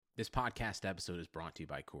This podcast episode is brought to you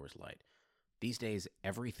by Coors Light. These days,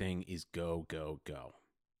 everything is go, go, go.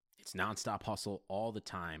 It's nonstop hustle all the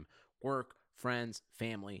time. Work, friends,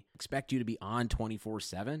 family expect you to be on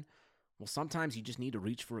 24/7. Well, sometimes you just need to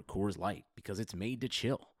reach for a Coors Light because it's made to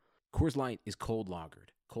chill. Coors Light is cold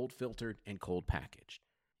lagered, cold filtered, and cold packaged.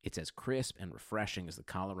 It's as crisp and refreshing as the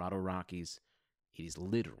Colorado Rockies. It is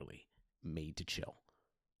literally made to chill.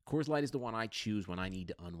 Coors Light is the one I choose when I need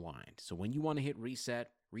to unwind. So when you want to hit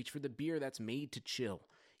reset, reach for the beer that's made to chill.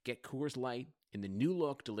 Get Coors Light in the new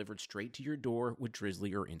look delivered straight to your door with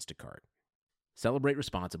Drizzly or Instacart. Celebrate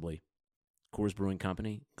responsibly. Coors Brewing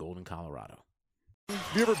Company, Golden, Colorado.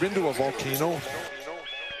 Have you ever been to a volcano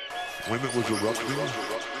when it was erupting? You're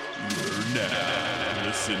now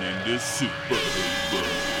listening to Super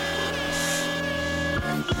Hoopers.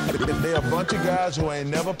 They're a bunch of guys who ain't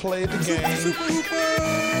never played the game.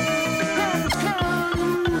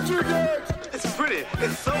 It's pretty.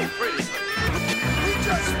 It's so pretty. We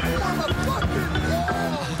just won a fucking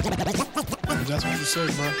war. That's what you say,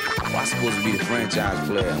 bro. Well, I'm supposed to be the franchise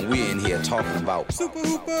player, and we're in here talking about Super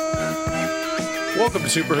Hoopers. Welcome to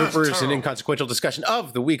Super Hoopers, an inconsequential discussion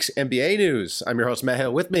of the week's NBA news. I'm your host, Matt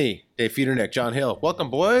Hill. With me, Dave Feudernick, John Hill. Welcome,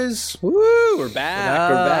 boys. Woo, we're back.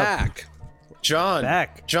 We're back.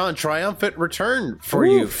 John, triumphant return for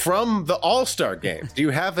you from the All-Star game. Do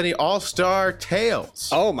you have any All-Star tales?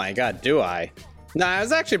 Oh my God, do I? Nah, it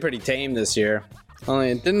was actually pretty tame this year.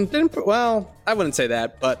 Only didn't. Well, I wouldn't say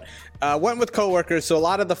that, but went with coworkers. So a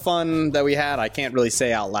lot of the fun that we had, I can't really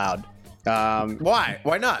say out loud. Why?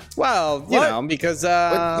 Why not? Well, you know, because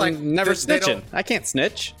never snitching. I can't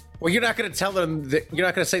snitch. Well, you're not going to tell them that you're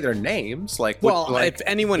not going to say their names. If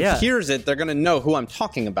anyone hears it, they're going to know who I'm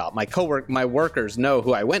talking about. My workers know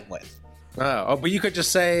who I went with. Oh, but you could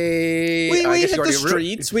just say we hit the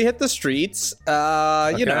streets. We hit the streets.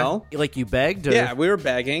 You know, like you begged. Or? Yeah, we were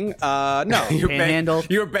begging. No,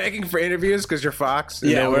 you were begging for interviews because you're Fox.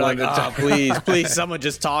 Yeah, we're like, oh, please, someone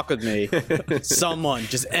just talk with me. Someone,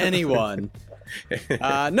 just anyone.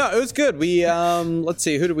 No, it was good. We let's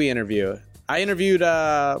see, who did we interview? I interviewed,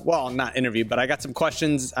 not interviewed, but I got some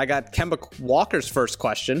questions. I got Kemba Walker's first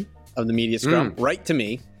question of the media scrum right to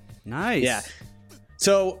me. Nice. Yeah.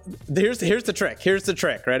 So here's the trick. Here's the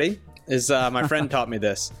trick. Ready? My friend taught me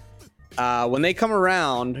this. When they come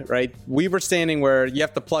around, right? We were standing where you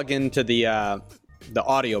have to plug into the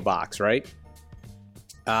audio box, right?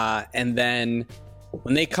 And then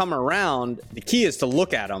when they come around, the key is to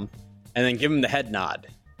look at them and then give them the head nod.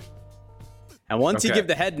 And once you give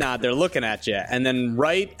the head nod, they're looking at you. And then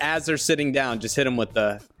right as they're sitting down, just hit them with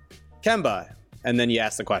the Kemba. And then you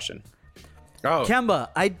ask the question. Oh, Kemba,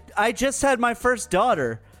 I just had my first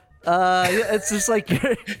daughter. It's just like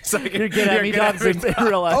you're getting at me dogs in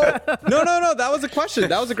real life. Oh, no. That was a question.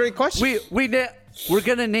 That was a great question. We're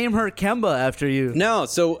going to name her Kemba after you. No,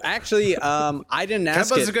 so actually, I didn't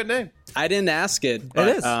ask Kemba's a good name. I didn't ask it. But,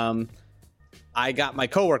 it is. I got my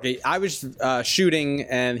coworker. I was shooting,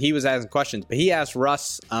 and he was asking questions. But he asked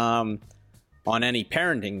Russ on any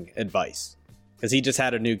parenting advice because he just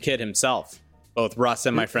had a new kid himself. Both Russ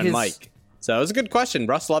and my friend Mike. So it was a good question.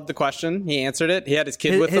 Russ loved the question. He answered it. He had his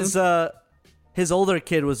kid with him. His older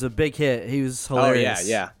kid was a big hit. He was hilarious. Oh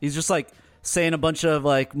yeah. He's just like saying a bunch of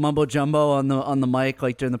like mumbo jumbo on the mic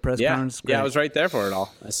like during the press conference. Yeah, I was right there for it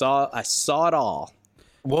all. I saw it all.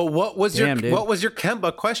 Well, what was your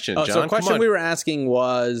Kemba question, John? So the question we were asking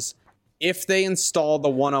was, if they install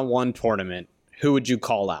the one-on-one tournament, who would you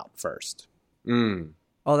call out first?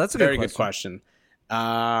 Oh, that's a very good question.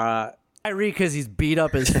 Kyrie, because he's beat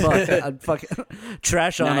up as fuck. I'd fucking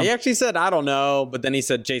trash on him. He actually said, I don't know, but then he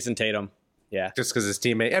said Jason Tatum. Yeah. Just because his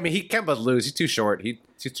teammate. I mean, Kemba's lose. He's too short. He's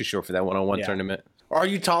too short for that one-on-one tournament. Are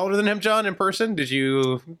you taller than him, John, in person? Did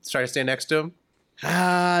you try to stand next to him?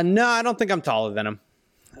 No, I don't think I'm taller than him.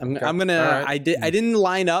 I'm gonna. Right. I didn't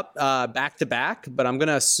line up back to back, but I'm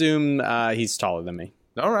gonna assume he's taller than me.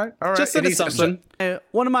 All right. Just an assumption.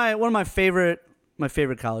 One of my favorite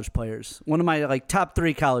college players. One of my top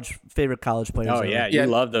 3 favorite college players. Oh yeah, you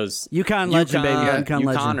love those UConn legend, baby.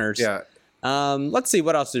 UConners. Yeah. Let's see,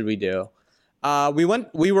 what else did we do?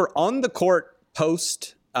 We were on the court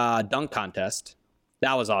post dunk contest.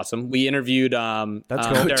 That was awesome. We interviewed Derek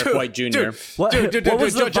White Jr. What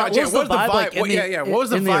was the vibe? What was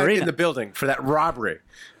the vibe in the building for that robbery?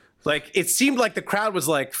 Like, it seemed like the crowd was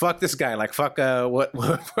like, "Fuck this guy!" Like, "Fuck what?"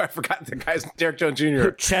 I forgot the guy's Derek Jones Jr.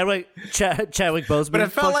 Chadwick Boseman. But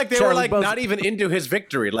it felt like they were like not even into his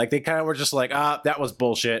victory. Like they kind of were just like, "Ah, that was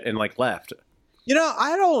bullshit," and like left. You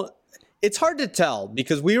know, It's hard to tell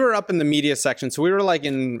because we were up in the media section. So we were like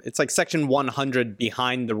it's like section 100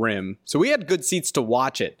 behind the rim. So we had good seats to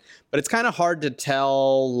watch it, but it's kind of hard to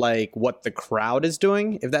tell like what the crowd is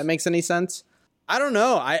doing, if that makes any sense. I don't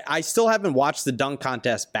know. I still haven't watched the dunk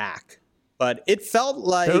contest back, but it felt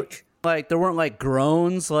like there weren't like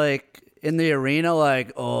groans like in the arena,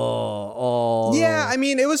 like, oh. Yeah, I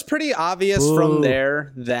mean, it was pretty obvious from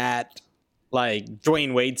there that like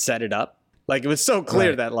Dwayne Wade set it up. Like it was so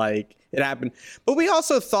clear that like it happened. But we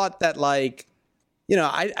also thought that like, you know,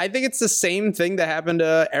 I think it's the same thing that happened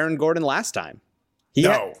to Aaron Gordon last time. He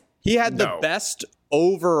had the best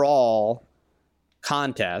overall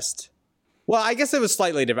contest. Well, I guess it was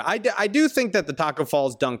slightly different. I do think that the Taco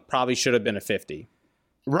Falls dunk probably should have been a 50.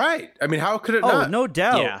 Right. I mean, how could it Oh, not? no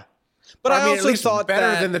doubt. Yeah. But I mean, also at least thought better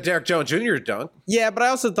that, than the Derek Jones Jr. dunk. Yeah, but I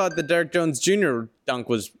also thought the Derek Jones Jr. dunk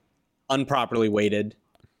was improperly weighted.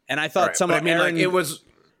 And I thought some of Aaron... Like, it was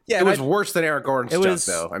worse than Aaron Gordon's dunk,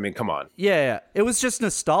 though. I mean, come on. Yeah. It was just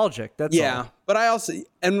nostalgic. That's all. But I also...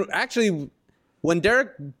 And actually, when Derek...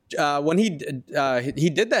 when he did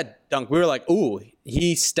that dunk, we were like, ooh,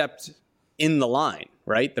 he stepped in the line,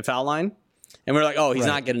 right? The foul line. And we were like, oh, he's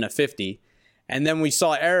not getting a 50. And then we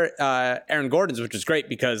saw Aaron Gordon's, which was great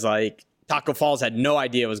because, like, Taco Falls had no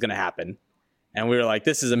idea it was going to happen. And we were like,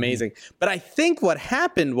 this is amazing. But I think what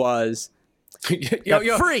happened was... freak.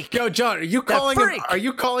 Yo, John, are you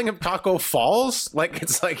calling him Taco Falls? Like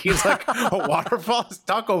it's like he's like a waterfall. It's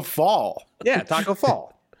Taco Fall. Yeah, Taco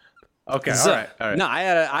Fall. Okay, all right. No,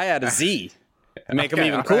 I had a Z to make him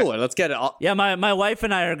even cooler. Let's get it all. Yeah, my wife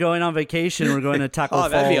and I are going on vacation. We're going to Taco Falls. Oh,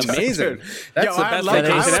 that'd be amazing. That's the best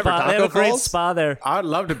vacation ever. They have Taco a great Falls? spa there. I'd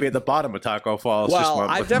love to be at the bottom of Taco Falls. Well,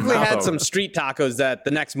 I've definitely had some street tacos that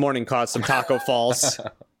the next morning caused some Taco Falls.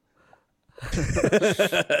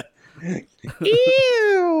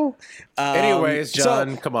 Ew. Anyways,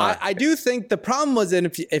 John, come on. I do think the problem was, and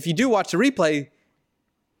if you do watch the replay,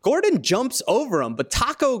 Gordon jumps over him, but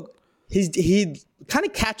Taco, he kind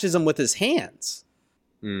of catches him with his hands.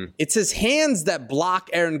 It's his hands that block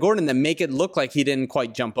Aaron Gordon that make it look like he didn't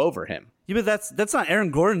quite jump over him. Yeah, but that's not Aaron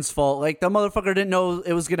Gordon's fault. Like, that motherfucker didn't know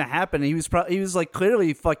it was gonna happen. He was like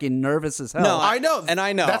clearly fucking nervous as hell. No, I know, and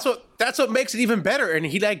I know that's what makes it even better. And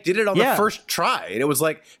he like did it on the first try. And it was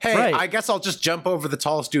like, hey, I guess I'll just jump over the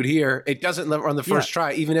tallest dude here. It doesn't on the first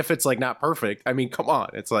try, even if it's like not perfect. I mean, come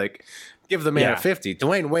on, it's like give the man a 50.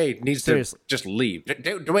 Dwayne Wade needs to just leave.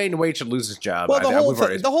 Dwayne Wade should lose his job. Well,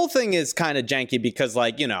 the whole thing is kind of janky because,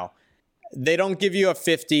 like, you know, they don't give you a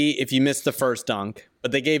 50 if you miss the first dunk,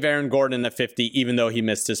 but they gave Aaron Gordon a 50 even though he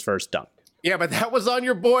missed his first dunk. Yeah, but that was on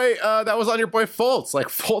your boy. That was on your boy Fultz. Like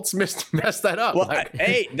Fultz messed that up. Well, like,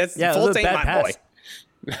 hey, Fultz ain't my boy.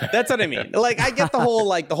 That's what I mean. Like, I get the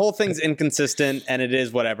whole thing's inconsistent and it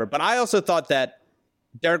is whatever. But I also thought that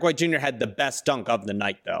Derek White Jr. had the best dunk of the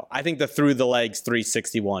night, though. I think the through the legs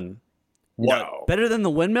 361. No, better than the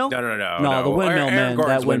windmill? No. The windmill, Aaron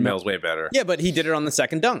Gordon's that windmill's way better. Yeah, but he did it on the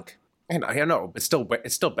second dunk. I know. It's still.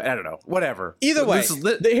 I don't know. Whatever. Either way,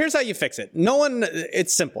 here's how you fix it.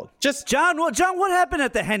 It's simple. Just John, what happened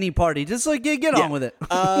at the Henny party? Just like get on with it.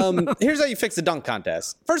 Here's how you fix the dunk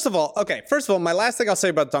contest. First of all, my last thing I'll say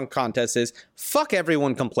about dunk contest is fuck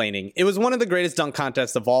everyone complaining. It was one of the greatest dunk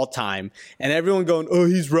contests of all time, and everyone going, "Oh,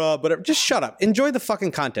 he's Rob," whatever. Just shut up. Enjoy the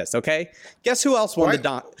fucking contest, okay? Guess who else won the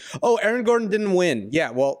dunk? Oh, Aaron Gordon didn't win. Yeah,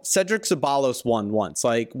 well, Cedric Ceballos won once.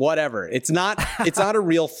 Like, whatever. It's not a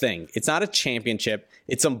real thing. It's not a championship.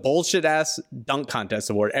 It's some bullshit ass dunk contest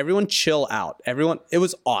award. Everyone chill out. It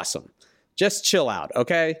was awesome. Just chill out,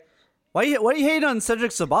 okay? Why you hate on Cedric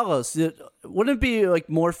Ceballos? Wouldn't it be like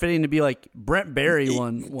more fitting to be like Brent Barry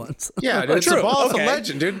won once? Yeah, dude, Ceballos a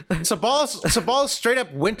legend, dude. Ceballos straight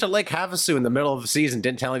up went to Lake Havasu in the middle of the season,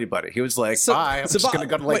 didn't tell anybody. He was like, bye, I'm just going to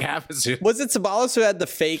go to Lake Havasu. Was it Ceballos who had the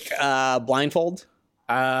fake blindfold?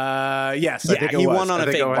 Yes. Yeah, he won on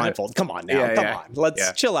a fake blindfold. Come on now. Come on.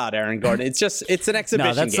 Let's chill out, Aaron Gordon. It's an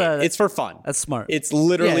exhibition game. It's for fun. That's smart. It's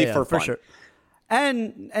literally for fun. Sure.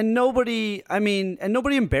 And nobody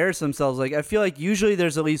embarrassed themselves. Like, I feel like usually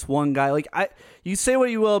there's at least one guy. Like, you say what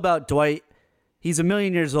you will about Dwight. He's a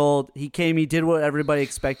million years old. He came, he did what everybody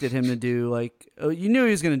expected him to do. Like, you knew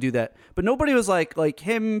he was going to do that. But nobody was like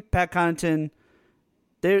him, Pat Connaughton.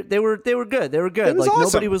 They were good. They were good. Like, awesome.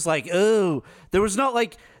 Nobody was like, oh, there was no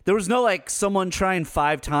like someone trying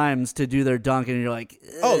 5 times to do their dunk, and you're like,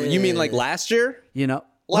 oh, you mean like last year? You know,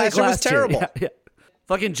 last year was terrible. Yeah.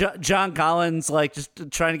 Fucking John Collins, like,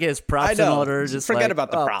 just trying to get his props in order. Just forget like,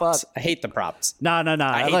 about the props. Fuck. I hate the props. No.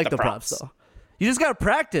 I like the props though. You just gotta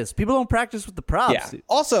practice. People don't practice with the props. Yeah.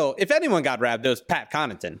 Also, if anyone got wrapped, it was Pat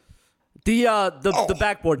Connaughton. The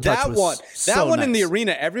backboard touch that one in the nice.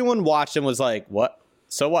 arena, everyone watched and was like, "What?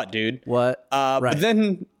 So what, dude? What?" But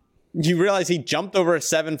then you realize he jumped over a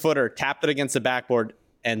 7-footer, tapped it against the backboard,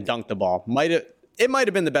 and dunked the ball. It might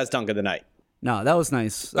have been the best dunk of the night. No, that was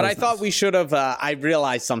nice. But I thought we should have. I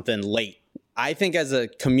realized something late. I think as a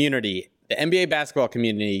community, the NBA basketball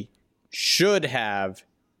community should have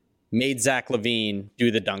made Zach LaVine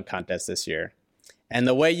do the dunk contest this year. And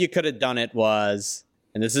the way you could have done it was,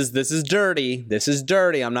 and this is dirty. This is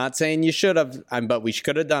dirty. I'm not saying you should have, but we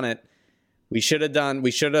could have done it. We should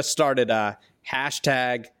have started a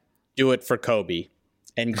hashtag do it for Kobe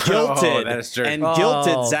and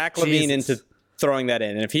guilted Zach LaVine into throwing that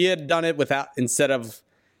in. And if he had done it instead of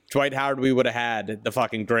Dwight Howard, we would have had the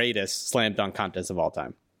fucking greatest slam dunk contest of all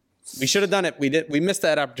time. We should have done it. We missed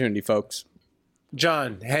that opportunity, folks.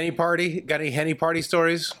 John, Henny Party? Got any Henny Party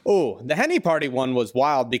stories? Oh, the Henny Party one was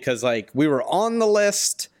wild because we were on the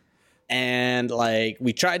list and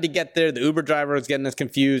we tried to get there. The Uber driver was getting us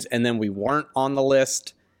confused, and then we weren't on the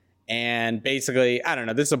list. And basically, I don't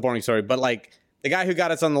know, this is a boring story, but the guy who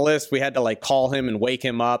got us on the list, we had to call him and wake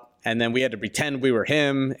him up, and then we had to pretend we were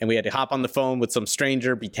him, and we had to hop on the phone with some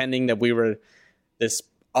stranger pretending that we were this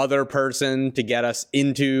other person to get us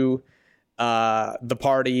into the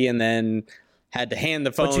party, and then had to hand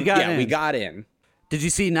the phone. But you got in. We got in. Did you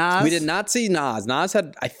see Nas? We did not see Nas. Nas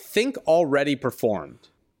had, I think, already performed.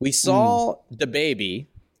 We saw the baby,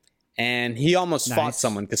 and he almost fought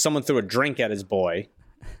someone because someone threw a drink at his boy.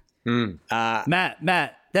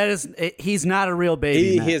 Matt, he's not a real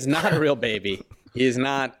baby. He is not a real baby. He is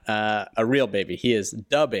not a real baby. He is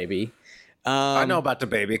the baby. I know about the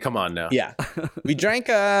baby. Come on now. Yeah, we drank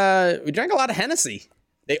a lot of Hennessy.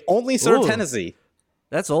 They only served Hennessy.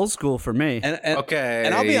 That's old school for me. And okay.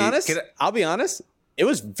 And I'll be honest. It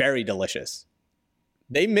was very delicious.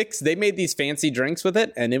 They made these fancy drinks with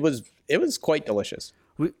it, and it was quite delicious.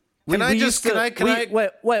 Wait a minute.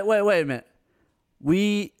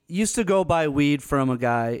 We used to go buy weed from a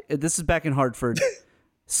guy. This is back in Hartford.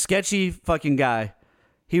 Sketchy fucking guy.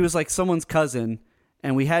 He was like someone's cousin,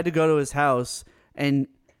 and we had to go to his house, and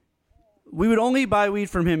we would only buy weed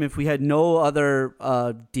from him if we had no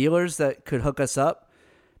other dealers that could hook us up,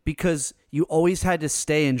 because you always had to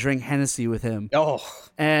stay and drink Hennessy with him. Oh.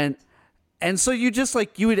 And so you just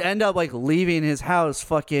you would end up leaving his house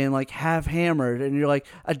fucking half hammered, and you're like,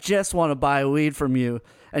 I just want to buy weed from you.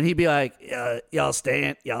 And he'd be like, y'all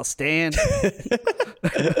stand.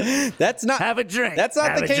 That's not have a drink. That's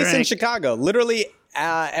not have the case in Chicago. Literally,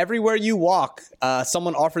 everywhere you walk,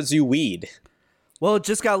 someone offers you weed. Well, it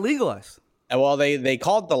just got legalized. Well, they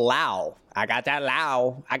called the Lao. I got that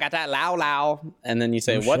Lao. And then you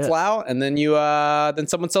say, what's Lao? And then then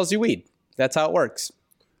someone sells you weed. That's how it works.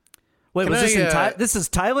 Wait, was this this is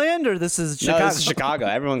Thailand or this is Chicago? No, this is Chicago.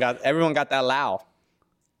 Everyone got that Lao.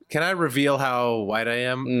 Can I reveal how white I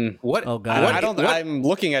am? What? Oh God! I'm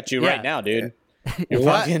looking at you right now, dude. You're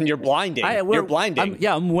blinding. You're blinding.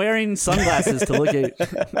 I'm wearing sunglasses to look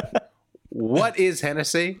at. What is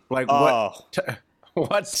Hennessy?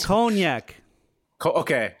 What's cognac?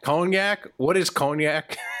 Okay, cognac. What is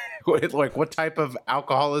cognac? What type of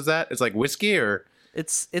alcohol is that? It's like whiskey, or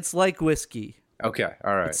it's like whiskey. Okay,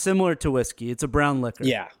 all right. It's similar to whiskey. It's a brown liquor.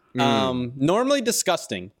 Yeah. Normally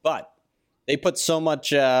disgusting, but they put so much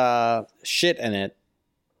shit in it.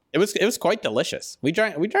 It was quite delicious. We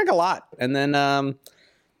drank a lot, and then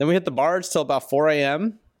we hit the bars till about 4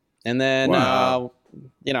 a.m. And then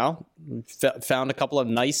found a couple of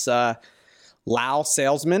nice Lao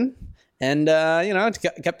salesmen, and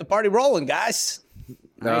kept the party rolling, guys.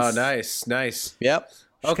 Nice. Oh, nice. Yep.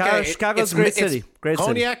 Okay, Chicago's a great city. Great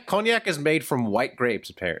cognac. city. Cognac is made from white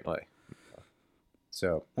grapes, apparently.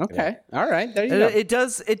 So okay, all right, there you go. It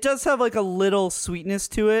does have a little sweetness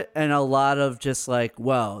to it, and a lot of just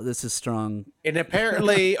wow, this is strong. And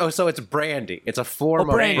apparently, so it's brandy. It's a form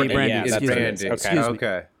of brandy. Yeah, that's brandy.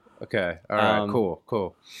 Okay. All right.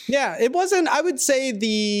 Cool. Yeah, it wasn't. I would say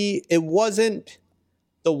it wasn't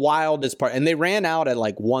the wildest part, and they ran out at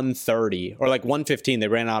 1:30 or 1:15. They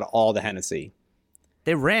ran out all the Hennessy.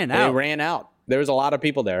 They ran out. There was a lot of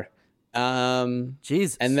people there.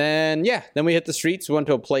 Jesus. And then we hit the streets. We went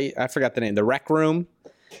to a place, I forgot the name, the Rec Room.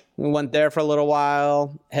 We went there for a little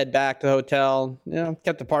while, head back to the hotel,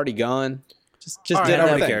 kept the party going. Just did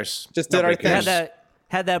our thing. Cares. Just did our thing.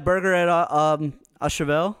 Had that burger at a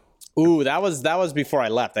Chevelle. Ooh, that was before I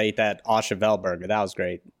left. I ate that Au Chevelle burger. That was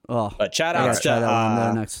great. Oh, but shout out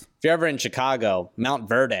to next. If you're ever in Chicago, Mount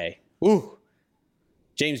Verde. Ooh,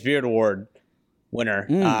 James Beard Award winner,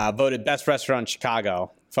 voted best restaurant in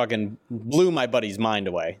Chicago. Fucking blew my buddy's mind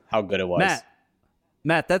away. How good it was.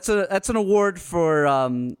 Matt, that's an award for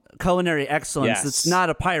culinary excellence. Yes. It's not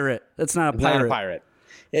a pirate. It's not a pirate. Not a pirate.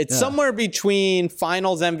 It's somewhere between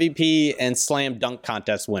Finals MVP and Slam Dunk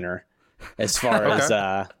Contest winner, as far as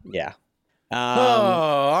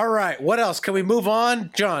all right. What else? Can we move on,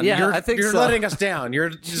 John? Yeah, you're, I think you're so. letting us down. You're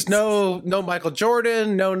just no Michael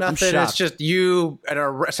Jordan, no nothing. It's shocked. just you at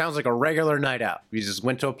sounds like a regular night out. You just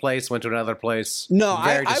went to a place, went to another place. No,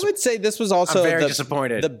 I would say this was also I'm very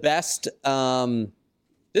disappointed. The best.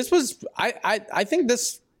 This was I think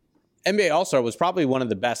this NBA All-Star was probably one of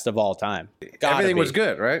the best of all time. Everything was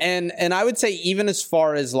good, right? And I would say even as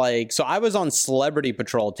far as like, so I was on Celebrity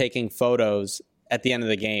Patrol taking photos at the end of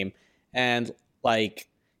the game, and like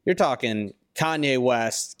you're talking Kanye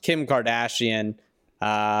West, Kim Kardashian.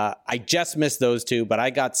 I just missed those two, but I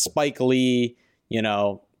got Spike Lee.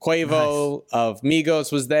 Quavo of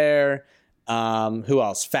Migos was there. Who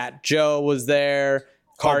else? Fat Joe was there.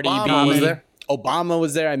 Cardi Obama B was there. Obama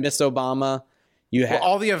was there. I missed Obama. You had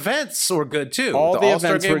all the events were good too. All the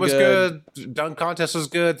All-Star events game were was good. good. Dunk contest was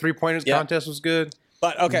good. 3-pointers contest was good.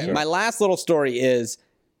 But okay, my last little story is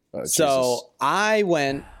Jesus. I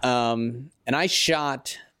went and I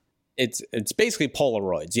shot. It's basically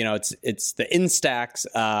Polaroids. It's the Instax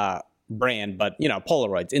brand, but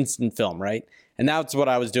Polaroids, instant film, right? And that's what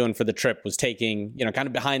I was doing for the trip, was taking kind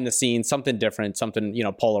of behind the scenes, something different, something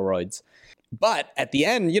Polaroids. But at the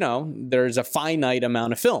end, there's a finite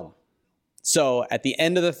amount of film. So at the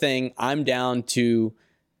end of the thing, I'm down to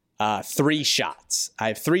 3 shots. I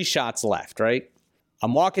have 3 shots left, right?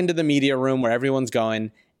 I'm walking to the media room where everyone's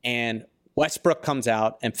going, and Westbrook comes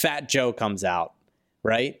out and Fat Joe comes out,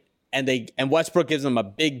 right? And Westbrook gives them a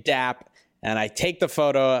big dap, and I take the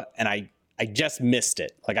photo, and I just missed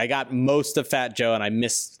it. Like, I got most of Fat Joe, and I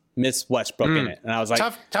missed Westbrook in it, and I was like,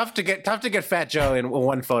 tough to get Fat Joe in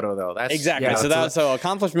one photo though. That's exactly. Yeah, so that was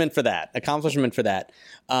accomplishment for that.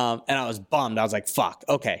 And I was bummed. I was like, fuck.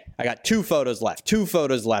 Okay, I got 2 photos left.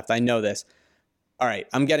 I know this. All right,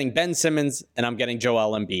 I'm getting Ben Simmons and I'm getting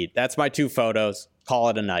Joel Embiid. That's my 2 photos. Call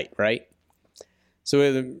it a night, right? So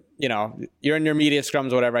you're in your media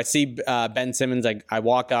scrums, whatever. I see Ben Simmons. I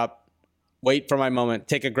walk up, wait for my moment,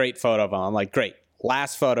 take a great photo of him. I'm like, great.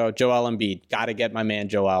 Last photo, Joel Embiid. Got to get my man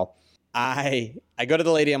Joel. I go to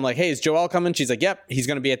the lady. I'm like, hey, is Joel coming? She's like, yep, he's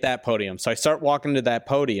going to be at that podium. So I start walking to that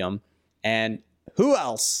podium, and who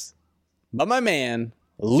else but my man,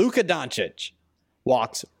 Luka Doncic,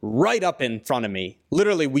 walks right up in front of me.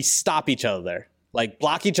 Literally, we stop each other there, like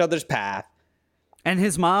block each other's path. And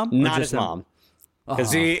his mom? Not his mom.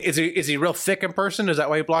 Is he real thick in person? Is that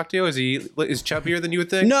why he blocked you? Is chubbier than you would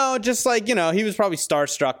think? No, just like, he was probably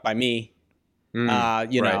starstruck by me. Right.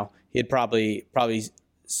 He had probably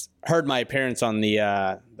heard my appearance on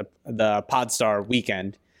the Podstar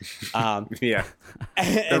weekend. Yeah,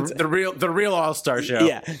 the real All-Star show.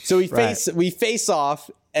 Yeah. So we face off,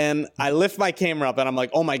 and I lift my camera up, and I'm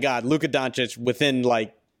like, oh my god, Luka Doncic within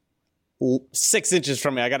like 6 inches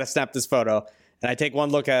from me. I got to snap this photo, and I take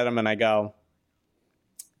one look at him, and I go,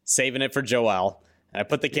 saving it for Joel. And I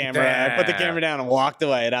put the camera down and walked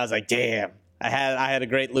away, and I was like, damn, I had a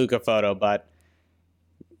great Luka photo, but.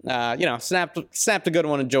 Snapped a good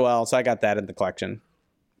one of Joel, so I got that in the collection.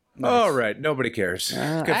 Nice. All right, nobody cares.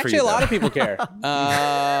 Actually, a lot of people care. Check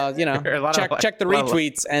the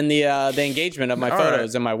retweets and the engagement of my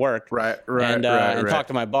photos and my work. Right. And talk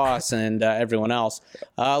to my boss and everyone else.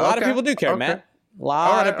 A lot of people do care, Matt. A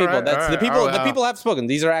lot of people. The people. The people have spoken.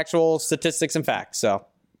 These are actual statistics and facts. So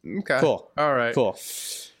cool. All right. Cool.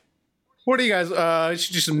 What do you guys?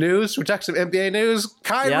 Should do some news. We're talking some NBA news.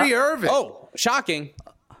 Kyrie Irving. Oh, shocking.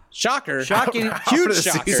 Shocker. Huge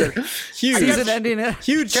shocker. Season ending.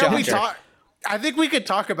 Huge Can shocker. we talk? I think we could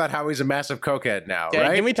talk about how he's a massive cokehead now, Yeah,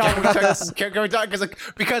 right? can we talk about this? Can we talk?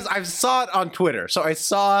 Because I saw it on Twitter. So I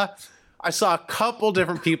saw a couple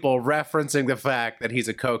different people referencing the fact that he's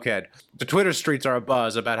a cokehead. The Twitter streets are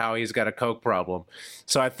abuzz about how he's got a coke problem.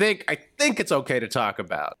 So I think it's okay to talk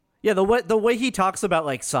about. Yeah, the way he talks about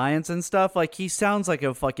like science and stuff, like he sounds like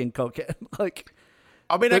a fucking cokehead. Like,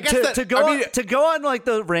 I mean, I guess to go on like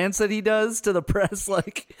the rants that he does to the press,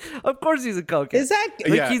 like, of course he's a cokehead. Is that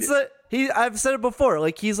like I've said it before,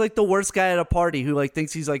 like he's like the worst guy at a party who like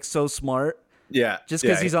thinks he's like so smart. Yeah, just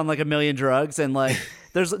because he's on like a million drugs, and like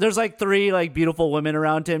there's like 3 like beautiful women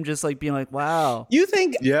around him, just like being like, wow. You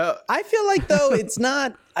think? Yeah. I feel like though it's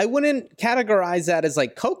not. I wouldn't categorize that as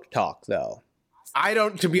like coke talk though. I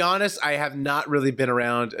don't. To be honest, I have not really been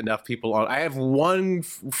around enough people on. I have one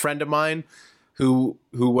friend of mine who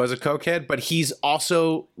was a cokehead, but he's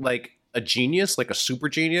also like a genius, like a super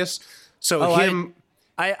genius. So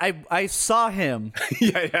I saw him.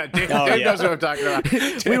 yeah. Dave knows what I'm talking about.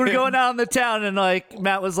 We were going out in the town, and like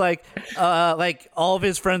Matt was like all of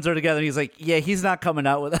his friends are together. And he's like, yeah, he's not coming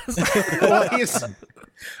out with us.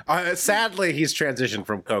 Well, sadly, he's transitioned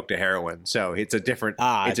from coke to heroin, so it's a different.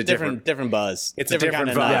 It's a different buzz. It's a different kind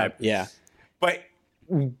of vibe. Yeah. But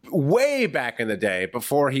way back in the day,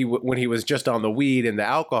 before when he was just on the weed and the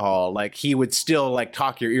alcohol, like he would still like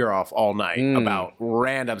talk your ear off all night about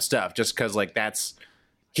random stuff, just because like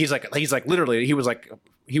he's like literally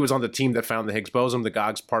he was on the team that found the Higgs boson, the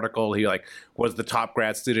Gauss particle. He like was the top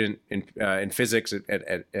grad student in physics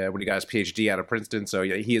at when he got his PhD out of Princeton. So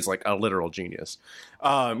yeah, he is like a literal genius.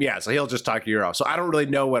 So he'll just talk your ear off. So I don't really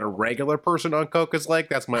know what a regular person on coke is like.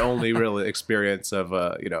 That's my only real experience of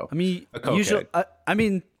a cokehead. Usually, I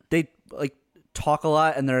mean, they like talk a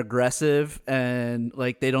lot and they're aggressive and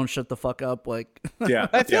like they don't shut the fuck up. Like,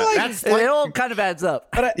 I feel like it all kind of adds up.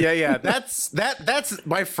 That's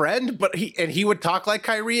my friend, but he would talk like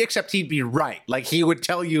Kyrie, except he'd be right. Like he would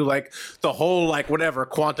tell you like the whole like whatever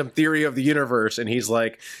quantum theory of the universe, and he's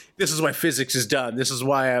like, this is why physics is done. This is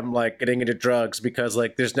why I'm like getting into drugs, because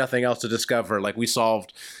like there's nothing else to discover. Like we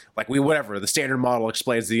solved, like the standard model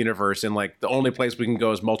explains the universe, and like the only place we can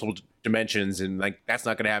go is multiple dimensions, and like that's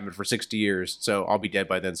not going to happen for 60 years. So I'll be dead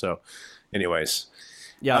by then. So, anyways,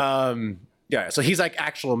 So he's like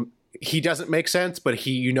he doesn't make sense, but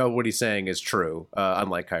what he's saying is true.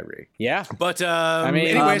 Unlike Kyrie. Yeah, but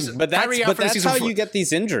anyways, but that's how you get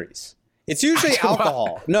these injuries. It's usually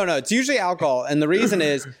alcohol. No, it's usually alcohol. And the reason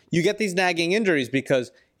is you get these nagging injuries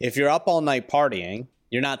because if you're up all night partying,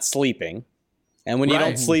 you're not sleeping. And when you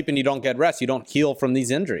don't sleep and you don't get rest, you don't heal from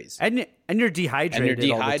these injuries. And you're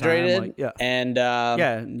dehydrated. All the time. Like,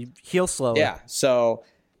 and you heal slowly. Yeah. So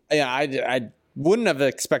I wouldn't have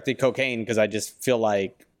expected cocaine because I just feel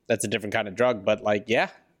like that's a different kind of drug. But like,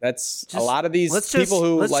 that's a lot of these people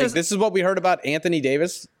who like, this is what we heard about Anthony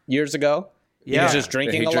Davis years ago. He was just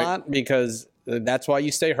drinking a lot because that's why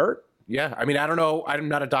you stay hurt. Yeah, I mean, I don't know. I'm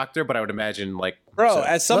not a doctor, but I would imagine, like... Bro,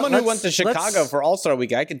 as someone who went to Chicago for All-Star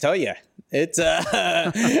Week, I can tell you, it's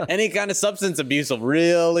any kind of substance abuse will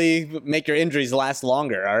really make your injuries last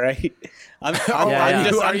longer, all right? I'm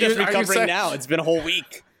just recovering now. It's been a whole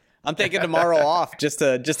week. I'm taking tomorrow off just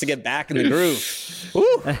to get back in the groove.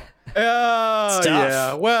 Woo.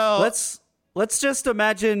 Yeah, well... Let's just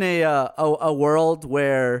imagine a world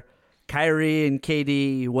where Kyrie and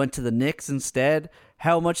KD went to the Knicks instead.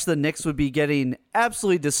 How much the Knicks would be getting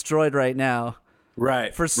absolutely destroyed right now,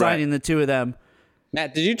 for signing the two of them.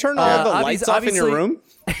 Matt, did you turn all the lights off in your room?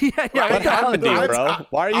 What happened to you, bro?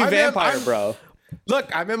 Why are you vampire, bro? Look,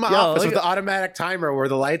 I'm in my office with the automatic timer where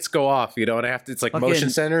the lights go off, and I have to. It's like motion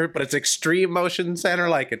center, but it's extreme motion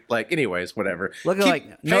center. Anyways, whatever. Looking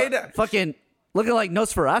like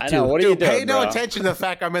Nosferatu. I know. What are you doing, pay no attention to the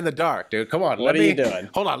fact I'm in the dark, dude. Come on. What are you doing?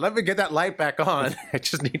 Hold on. Let me get that light back on. I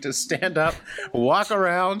just need to stand up, walk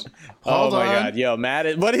around. Hold on. God. Yo,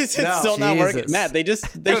 Matt, what is it still not working? Matt, they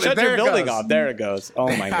shut your building off. There it goes. Oh,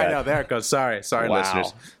 my God. I know. There it goes. Sorry,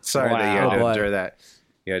 listeners. Sorry that you had to endure that.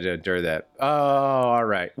 You had to endure that. Oh, all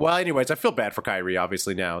right. Well, anyways, I feel bad for Kyrie,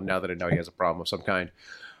 obviously, now that I know he has a problem of some kind.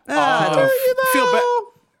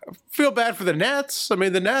 Feel bad for the Nets. I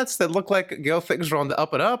mean, the Nets that look like things are on the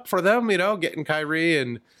up and up for them. Getting Kyrie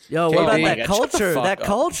and what about that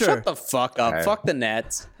culture? Shut the fuck up. Right. Fuck the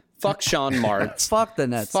Nets. Fuck Sean Marks. Fuck the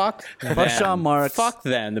Nets. Fuck Sean Marks. Fuck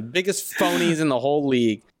them. The biggest phonies in the whole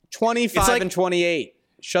league. 25 and 28.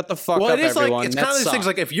 Shut the fuck up, everyone. It's kind of these things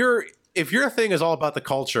like if your thing is all about the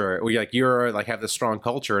culture, or you're have this strong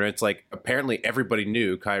culture, and it's like apparently everybody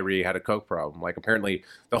knew Kyrie had a coke problem. Like apparently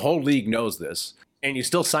the whole league knows this. And you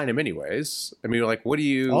still sign him anyways. I mean, you're like, what do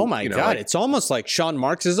you... Oh, my God. It's almost like Sean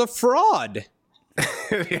Marks is a fraud.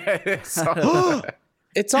 It's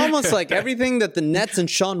almost like everything that the Nets and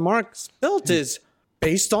Sean Marks built is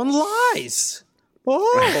based on lies.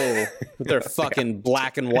 Oh, with their fucking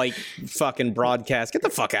black and white fucking broadcast. Get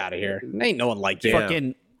the fuck out of here. Ain't no one like you.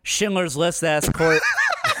 Fucking Schindler's List ass court.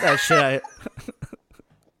 That shit.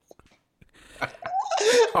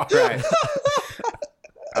 All right.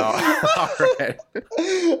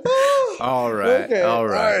 All right.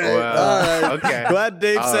 Well, okay. Glad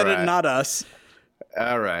Dave said it, not us.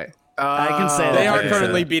 All right. I can say that. They are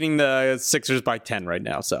currently beating the Sixers by 10 right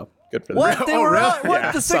now, so good for them. What? They were up? What?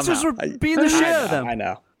 Yeah, the Sixers were beating the shit out of them. I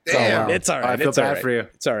know. Damn. It's all right. I feel bad for you.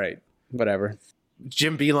 It's all right. Whatever.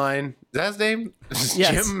 Jim Beilein. Is that his name?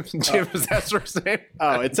 Yes. Jim, is that his name?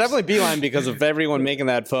 Oh, it's definitely Beilein because of everyone making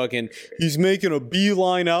that fucking he's making a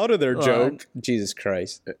beeline out of their joke. Jesus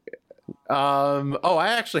Christ. I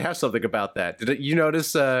actually have something about that. Did you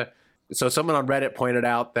notice So someone on Reddit pointed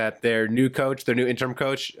out that their new interim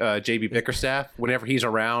coach, JB Bickerstaff, whenever he's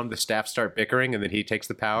around, the staff start bickering, and then he takes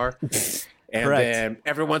the power. And then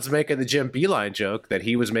everyone's making the Jim Beilein joke that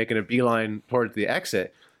he was making a beeline towards the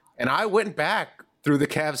exit. And I went back through the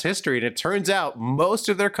Cavs history, and it turns out most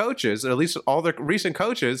of their coaches, or at least all their recent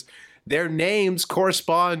coaches, their names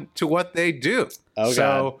correspond to what they do. Oh,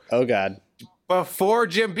 God. Before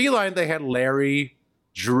Jim Beilein, they had Larry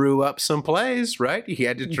drew up some plays, right? He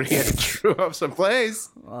had to drew up some plays.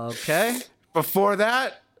 Okay. Before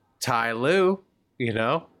that, Ty Lue,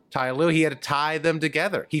 Ty Lue, he had to tie them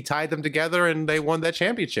together. He tied them together and they won that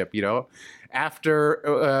championship,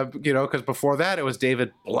 After, because before that it was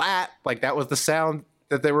David Blatt. Like that was the sound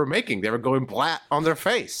that they were making. They were going Blatt on their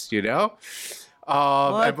face, And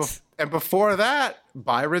before that,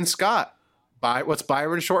 Byron Scott. What's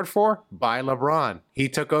Byron short for? By LeBron. He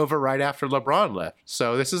took over right after LeBron left.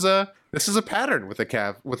 So this is a pattern with the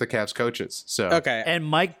Cavs coaches. So okay. And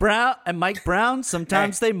Mike Brown.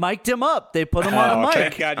 Sometimes they mic'd him up. They put him on a mic.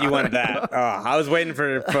 Thank God you went that. Oh, I was waiting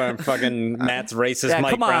for fucking Matt's racist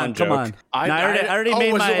Mike Brown joke. Come on. I already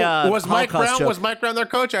made my was Mike Brown joke. Was Mike Brown their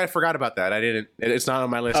coach? I forgot about that. I didn't. It's not on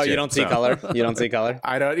my list. Oh, yet, you don't see color. You don't see color.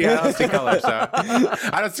 I don't see color. So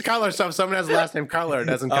I don't see color. So if someone has the last name Color, it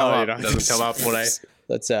doesn't come up. Doesn't come up when I.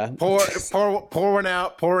 Let's pour one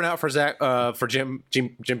out for Zach for Jim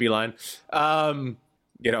Beilein.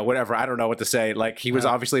 Whatever. I don't know what to say. Like he was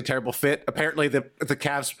obviously a terrible fit. Apparently the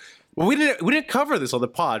Cavs. Well, we didn't cover this on the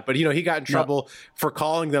pod, but he got in trouble for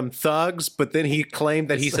calling them thugs. But then he claimed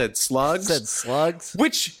that he said slugs.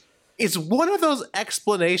 Which is one of those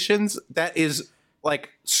explanations that is like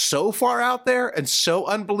so far out there and so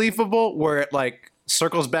unbelievable, where it like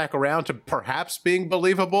circles back around to perhaps being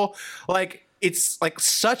believable. Like. It's like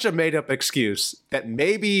such a made up excuse that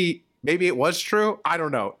maybe it was true. I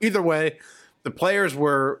don't know. Either way, the players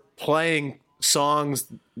were playing songs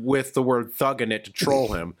with the word thug in it to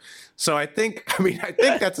troll him. So I think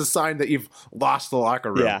that's a sign that you've lost the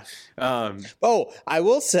locker room. Yeah. I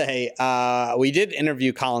will say we did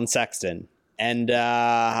interview Colin Sexton, and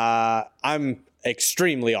I'm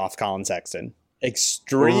extremely off Colin Sexton.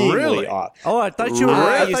 Extremely off. Oh, I thought you were.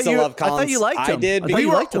 I used to love Colin. I thought you liked him. I did.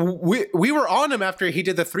 You liked him. We were on him after he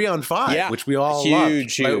did the 3-on-5, which we all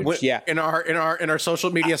huge. Like, yeah. In our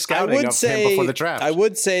social media scouting of him before the draft. I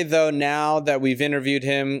would say though, now that we've interviewed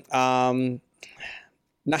him,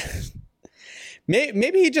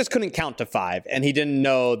 maybe he just couldn't count to 5, and he didn't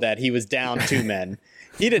know that he was down 2 men.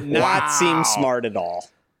 He did not seem smart at all.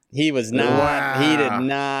 He was not. Wow. He did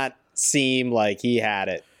not seem like he had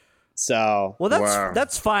it. So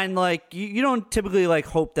that's fine. Like you don't typically like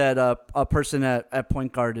hope that a person at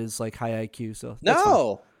point guard is like high IQ. So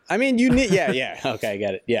no, fine. I mean you need okay, I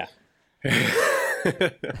get it. Yeah.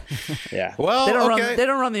 Yeah. Well, they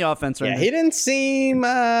don't run the offense right now. He didn't seem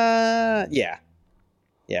yeah.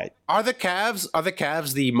 Are the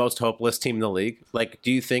Cavs the most hopeless team in the league? Like,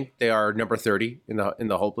 do you think they are number 30 in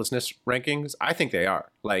the hopelessness rankings? I think they are.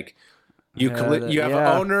 Like you have an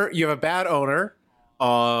owner, you have a bad owner.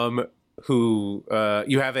 Who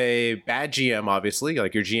you have a bad GM, obviously.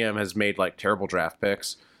 Like your GM has made like terrible draft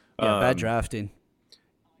picks. Bad drafting.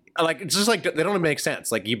 Like it's just like they don't make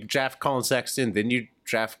sense. Like you draft Colin Sexton, then you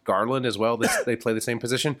draft Garland as well. They play the same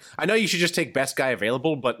position. I know you should just take best guy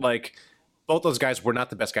available, but like both those guys were not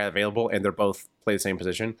the best guy available, and they're both play the same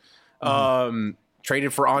position.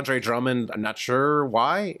 Traded for Andre Drummond. I'm not sure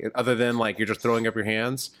why, other than like you're just throwing up your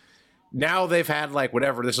hands. Now they've had like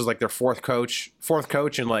whatever. This is like their fourth coach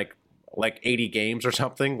in like 80 games or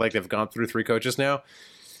something. Like they've gone through 3 coaches now.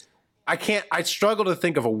 I struggle to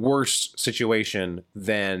think of a worse situation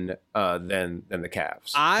than the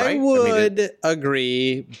Cavs. I would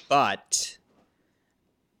agree, but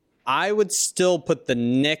I would still put the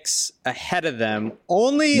Knicks ahead of them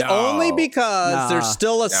only because there's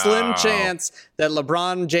still a slim chance that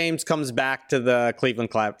LeBron James comes back to the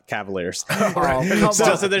Cleveland Cavaliers.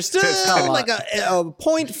 So there's still like a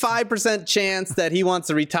 0.5% chance that he wants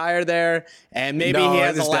to retire there, and maybe he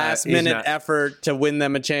has a last minute effort to win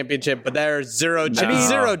them a championship. But there's zero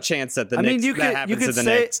chance that that happens to the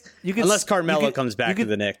Knicks, unless Carmelo comes back to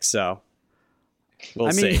the Knicks. So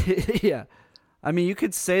we'll see. Yeah. I mean, you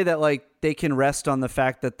could say that like they can rest on the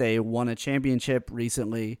fact that they won a championship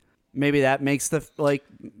recently. Maybe that makes the like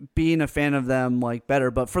being a fan of them like better.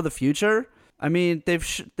 But for the future, I mean, they've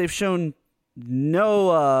shown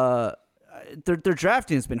no their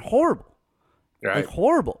drafting has been horrible, right? Like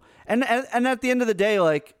horrible. And at the end of the day,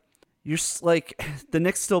 like you're like the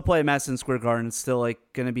Knicks still play at Madison Square Garden. It's still like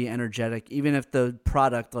going to be energetic, even if the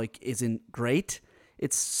product like isn't great.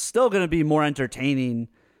 It's still going to be more entertaining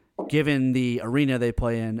given the arena they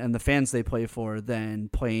play in and the fans they play for, than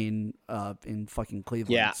playing in fucking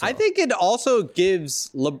Cleveland. Yeah, so. I think it also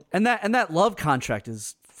gives and that Love contract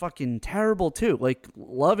is fucking terrible too. Like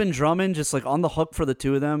Love and Drummond just like on the hook for the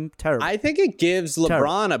two of them. Terrible. I think it gives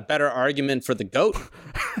LeBron a better argument for the GOAT.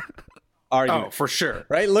 Argument. Oh, for sure.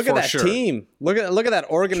 Right? Look at that team. Look at that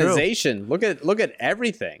organization. True. Look at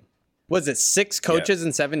everything. Was it 6 coaches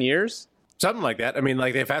in 7 years? Something like that. I mean,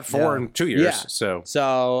 like they've had 4 in 2 years. Yeah.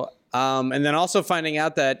 So and then also finding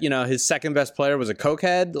out that, his second best player was a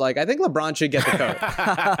cokehead. Like, I think LeBron should get the GOAT.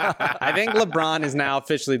 I think LeBron is now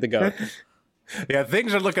officially the GOAT. Yeah,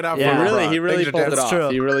 things are looking out for LeBron. He really things pulled it off. True.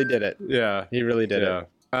 He really did it. Yeah. He really did it.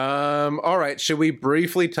 All right. Should we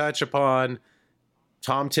briefly touch upon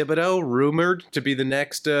Tom Thibodeau, rumored to be the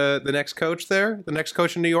next coach there? The next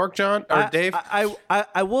coach in New York, John? Or Dave?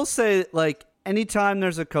 I will say, like, anytime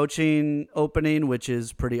there's a coaching opening, which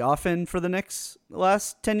is pretty often for the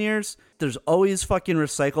last 10 years, there's always fucking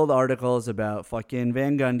recycled articles about fucking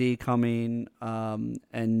Van Gundy coming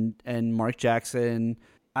and Mark Jackson.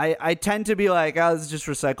 I tend to be like, this is just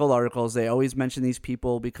recycled articles. They always mention these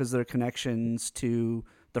people because of their connections to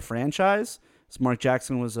the franchise. So Mark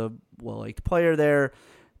Jackson was a well-liked player there.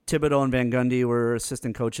 Thibodeau and Van Gundy were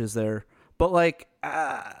assistant coaches there. But, like,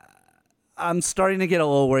 I'm starting to get a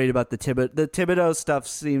little worried about the Thibodeau stuff.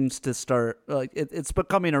 Seems to start like it's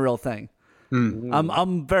becoming a real thing.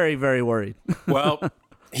 I'm very, very worried. Well,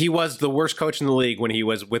 he was the worst coach in the league when he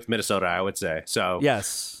was with Minnesota, I would say. So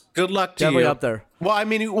yes, good luck to definitely you. Up there. Well, I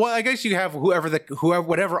mean, I guess you have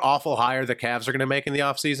whatever awful hire the Cavs are going to make in the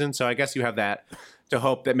offseason. So I guess you have that to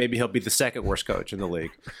hope that maybe he'll be the second worst coach in the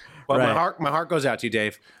league. But right. my heart goes out to you,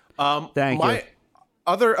 Dave. Thank you.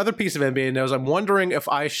 Other piece of NBA news, I'm wondering if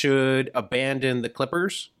I should abandon the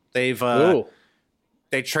Clippers. They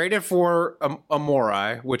traded for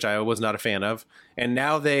Amorai, which I was not a fan of, and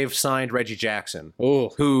now they've signed Reggie Jackson,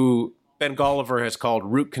 who Ben Golliver has called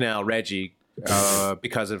Root Canal Reggie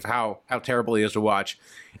because of how terrible he is to watch,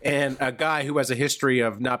 and a guy who has a history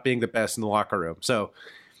of not being the best in the locker room. So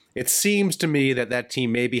it seems to me that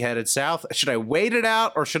team may be headed south. Should I wait it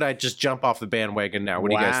out, or should I just jump off the bandwagon now? What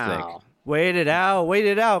do you guys think? Wait it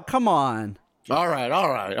out. Come on. All right.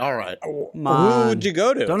 Come on. Who would you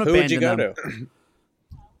go to? Who would you go to?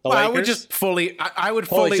 I would just fully. I would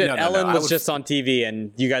fully. Holy shit! No, Ellen was just on TV,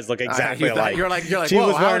 and you guys look exactly alike. You're like. She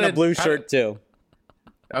was wearing a blue shirt too.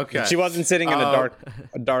 Okay. She wasn't sitting in a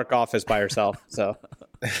dark office by herself. So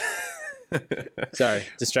sorry,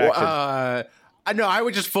 distraction. No, I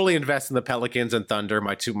would just fully invest in the Pelicans and Thunder,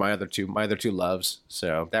 my other two loves.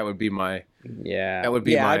 So that would be my. Yeah. That would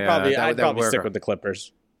be my. I'd probably stick with the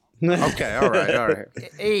Clippers. Okay. All right.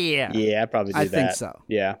 Yeah. I'd probably do that. I think so.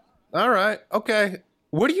 Yeah. All right. Okay.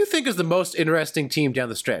 What do you think is the most interesting team down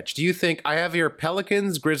the stretch? Do you think I have here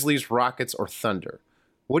Pelicans, Grizzlies, Rockets, or Thunder?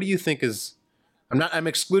 What do you think is? I'm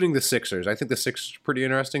excluding the Sixers. I think the Sixers are pretty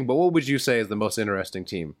interesting, but what would you say is the most interesting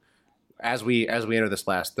team as we enter this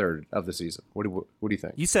last third of the season? What do you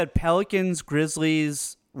think? You said Pelicans,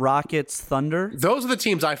 Grizzlies, Rockets, Thunder. Those are the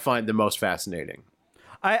teams I find the most fascinating.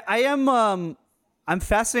 I'm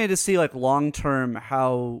fascinated to see like long term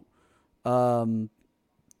how the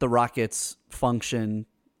Rockets function.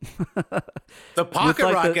 The Pocket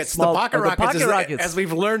Rockets. The Pocket Rockets, as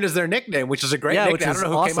we've learned, is their nickname, which is a great nickname. I don't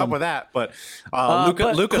know who came up with that, but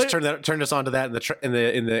Lucas turned us on to that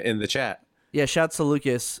in the chat. Yeah, shouts to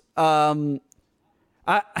Lucas. I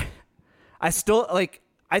still like.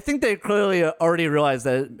 I think they clearly already realized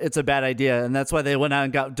that it's a bad idea, and that's why they went out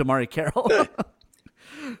and got Damari Carroll.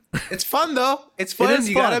 It's fun though. It's fun.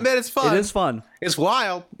 You gotta admit, it's fun. It is fun. It's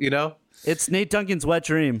wild. It's Nate Duncan's wet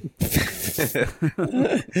dream. PJ.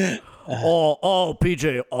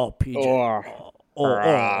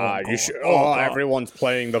 Everyone's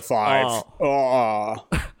playing the five.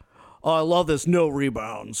 I love this. No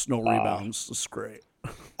rebounds. This is great.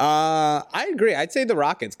 I agree. I'd say the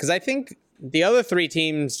Rockets because I think the other three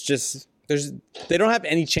teams they don't have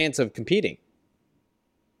any chance of competing.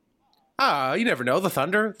 You never know. The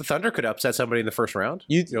Thunder could upset somebody in the first round.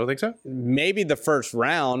 You don't think so? Maybe the first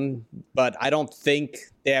round, but I don't think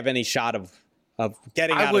they have any shot of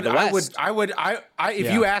getting out of the West.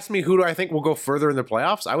 If you ask me who do I think will go further in the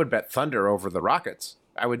playoffs, I would bet Thunder over the Rockets.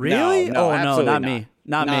 I would. Really? No, not me.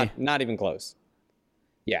 Not me. Not even close.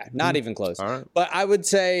 Yeah, not even close. All right. But I would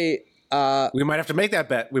say we might have to make that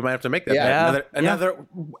bet. Bet. Another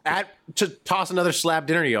to toss another slab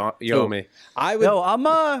dinner you owe me.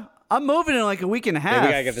 I'm moving in like a week and a half.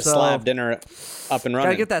 We gotta get the slab dinner up and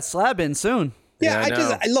running. Gotta get that slab in soon. Yeah,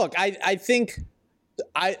 I think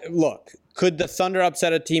could the Thunder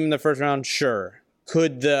upset a team in the first round? Sure.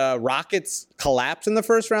 Could the Rockets collapse in the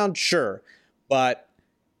first round? Sure. But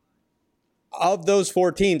of those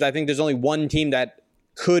 4 teams, I think there's only one team that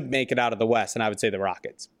could make it out of the West, and I would say the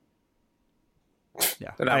Rockets.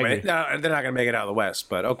 Yeah, they're not going to make it out of the West,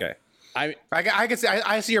 but okay. I can see.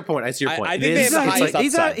 I see your point. I see your point. I think they have the highest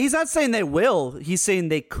upside. He's not saying they will. He's saying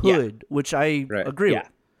they could, which I agree with.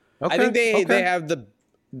 Okay. I think they have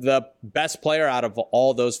the best player out of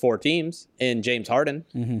all those 4 teams in James Harden.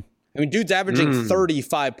 Mm-hmm. I mean, dude's averaging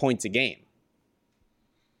 35 points a game.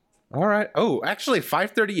 All right. Oh, actually,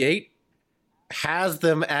 538 has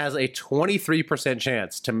them as a 23%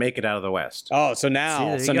 chance to make it out of the West. Oh, so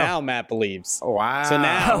now Matt believes. Wow. So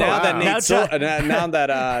now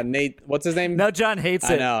that Nate, what's his name? Now John hates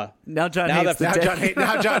it. I know. Now John hates it.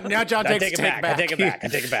 Now John takes it back. I take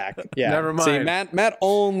it back. Yeah. Never mind. See, Matt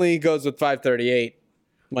only goes with 538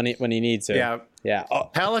 when he needs to. Yeah. Yeah. Oh.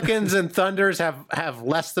 Pelicans and Thunders have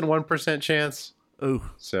less than 1% chance. Ooh.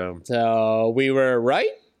 So we were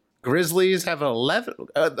right. Grizzlies have 11.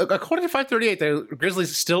 According to 538, the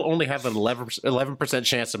Grizzlies still only have an 11%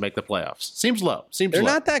 chance to make the playoffs. Seems low. They're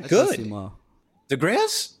not that good. The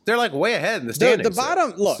Grizz? They're like way ahead in the standings. The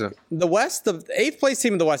bottom, the West, the 8th place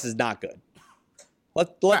team in the West is not good.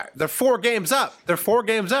 They're 4 games up. They're 4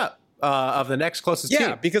 games up of the next closest team.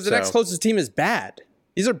 Yeah, because the next closest team is bad.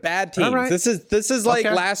 These are bad teams. Right. This is like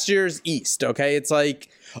last year's East. Okay, it's like,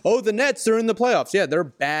 oh, the Nets are in the playoffs. Yeah, they're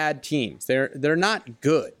bad teams. They're not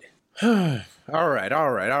good. All right.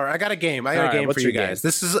 I got a game. For you guys.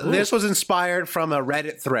 This was inspired from a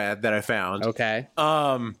Reddit thread that I found. Okay.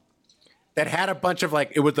 That had a bunch of the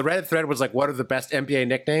Reddit thread was like, what are the best NBA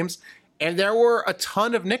nicknames? And there were a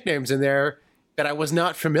ton of nicknames in there that I was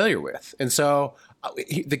not familiar with. And so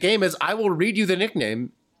the game is, I will read you the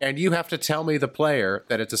nickname and you have to tell me the player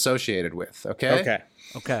that it's associated with. Okay.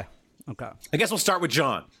 I guess we'll start with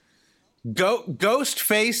John.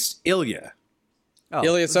 Ghostface Ilya. Oh,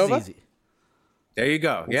 Ilyasova? Easy. There you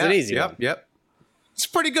go. It's an easy one. Yep. It's a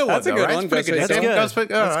pretty good one. That's a good right? one. It's pretty good. That's good.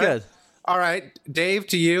 That's good. All right, Dave,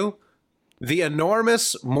 to you. The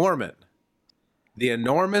Enormous Mormon. The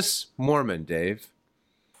Enormous Mormon, Dave.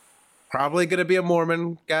 Probably going to be a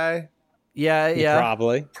Mormon guy. Yeah.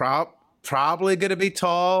 Probably. Probably going to be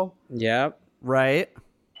tall. Yep. Right.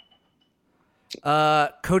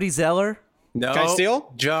 Cody Zeller. No. Can I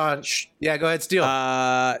steal? John. Yeah, go ahead, steal.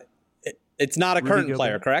 It's not a current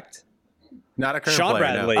player, correct? Not a current Sean player.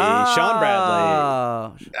 Bradley. No. Sean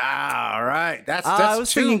Bradley. All right. That's I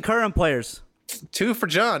was two. thinking current players. 2 for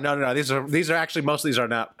John. No. These are actually, most of these are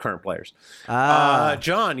not current players.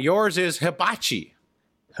 John, yours is Hibachi.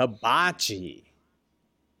 Not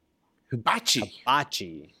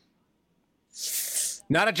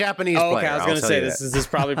a Japanese player. Okay, I was going to say this is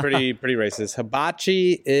probably pretty racist.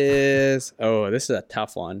 Hibachi is this is a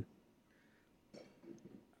tough one.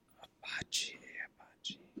 Hibachi.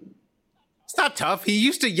 It's not tough. He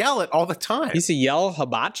used to yell it all the time. He used to yell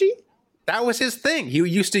hibachi? That was his thing. He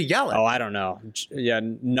used to yell it. Oh, I don't know. Yeah,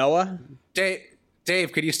 Noah? Dave,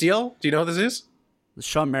 could you steal? Do you know who this is?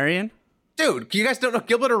 Sean Marion. Dude, you guys don't know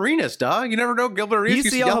Gilbert Arenas, dog. You never know Gilbert Arenas? He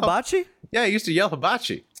used to yell hibachi? Yeah, he used to yell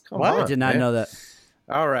hibachi. I did not know that.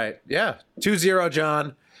 All right. Yeah. 2-0,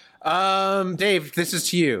 John. Dave, this is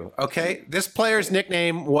to you. Okay. This player's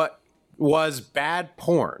nickname was Bad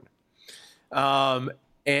Porn. Bad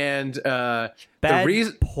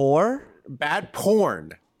porn. Bad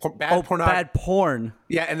porn. Bad porn.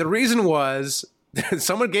 Yeah, and the reason was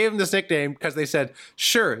someone gave him this nickname because they said,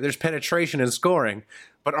 sure, there's penetration and scoring,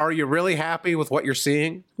 but are you really happy with what you're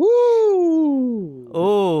seeing? Woo!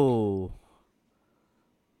 Oh.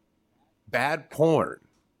 Bad porn.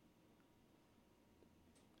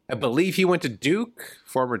 I believe he went to Duke,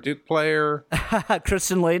 former Duke player.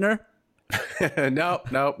 Christian Laettner? Nope.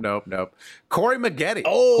 Corey Maggette.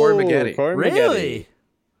 Oh, Corey Maggette. Really?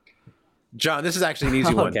 John, this is actually an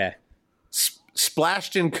easy one. Okay.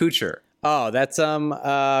 Splashton Kucher. Oh, that's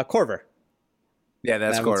Corver. Yeah,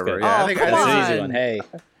 that's that one's Corver. good. Yeah, I think that's an easy one. Hey.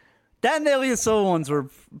 That and the Ilyasova ones were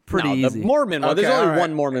pretty easy. The Mormon one. Okay, There's only right.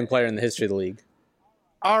 one Mormon player in the history of the league.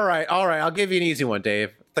 All right. I'll give you an easy one,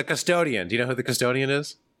 Dave. The Custodian. Do you know who the Custodian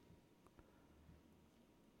is?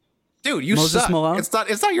 Dude, you Moses suck. Malone? It's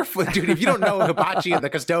not your foot, dude. If you don't know Hibachi and the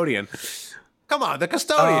Custodian, come on, the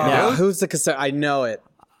Custodian. Dude. Who's the custodian? I know it.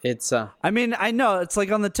 It's I mean, I know it's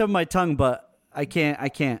like on the tip of my tongue, but I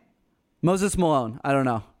can't. Moses Malone. I don't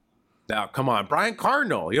know. Now, come on, Brian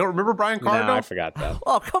Cardinal. You don't remember Brian Cardinal? No, I forgot that.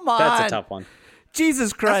 Oh, come on. That's a tough one.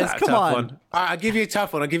 Jesus Christ, come on. One. All right, I'll give you a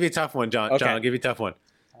tough one. John. Okay. John, I'll give you a tough one.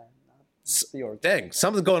 Dang,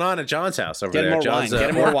 something's going on at John's house over Get there. more wine. Get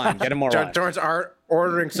him more wine. Get him more wine. John's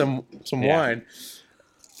ordering some wine.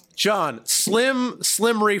 John, Slim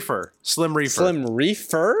Reefer. Slim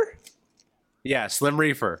Reefer? Yeah, Slim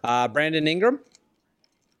Reefer. Brandon Ingram?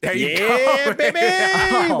 There you Yeah, go. baby!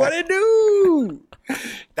 What it do?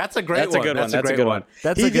 That's a great one. That's a good one. That's a good one.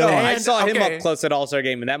 That's a good one. I saw him Okay. up close at All-Star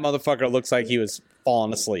game, and that motherfucker looks like he was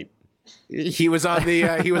falling asleep. He was on the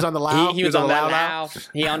loud. He was on that loud.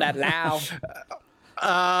 He on that loud.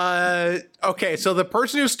 Okay, so the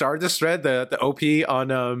person who started this thread, the OP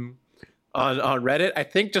on Reddit, I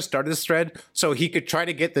think just started this thread so he could try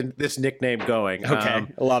to get this nickname going. Okay,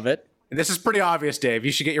 love it. And this is pretty obvious, Dave.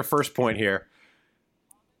 You should get your first point here.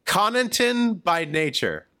 Connaughton by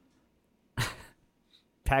nature.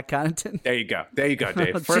 Pat Connaughton. There you go, Dave.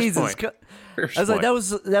 First Jesus. point. First I was like,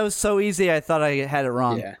 point. that was so easy. I thought I had it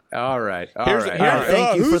wrong. Yeah. All right.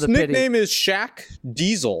 Thank you for whose the pity. nickname is Shaq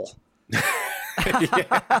Diesel? The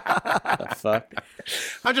fuck?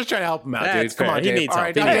 I'm just trying to help him out, That's dude. Come fair. on, He Dave. needs All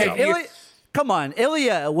help. right, He needs Dave, help. Come on,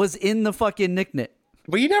 Ilya was in the fucking nickname.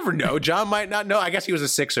 Well, you never know. John might not know. I guess he was a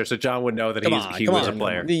Sixer, so John would know that he was a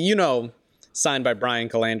player. You know, signed by Brian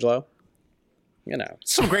Colangelo. You know,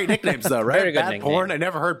 Some great nicknames though, right? Very good Bad nickname. porn. I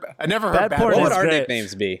never heard Bad bad porn what porn. would is our great.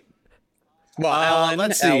 nicknames be? Well,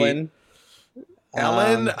 let's see.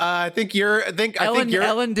 Ellen. I think you're. Ellen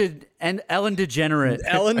Degenerate.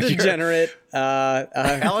 Ellen Degenerate.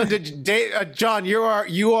 John, you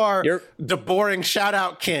are You're- the boring shout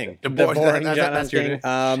out king. The boring that's your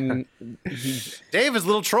John name. Dave is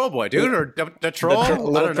little troll boy, dude, or the troll. I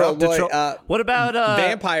little don't know. troll boy. What about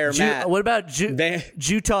Vampire Matt. What about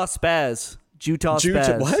Utah Spaz? Utah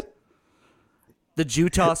Spaz. What? The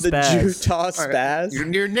Utah The Spaz. Utah Spaz.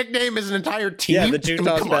 Your nickname is an entire team. Yeah, the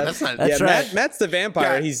Utah Come on, Spaz. that's not. That's yeah, right. Matt's the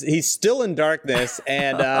vampire. Yeah. He's still in darkness,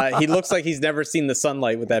 and he looks like he's never seen the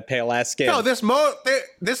sunlight with that pale ass skin. No, this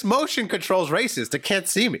motion control's racist. It can't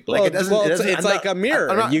see me. Like well, it doesn't. well, it it's, doesn't- it's I'm like not- a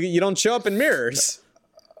mirror. I'm not- You don't show up in mirrors.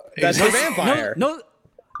 That's a vampire. No,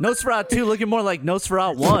 Nosferatu 2 looking more like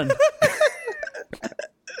Nosferatu 1.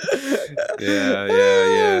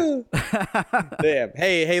 Yeah. Damn.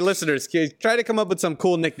 Hey, listeners, try to come up with some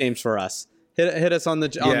cool nicknames for us. Hit us on the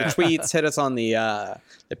tweets. Hit us on the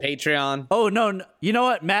Patreon. Oh no, you know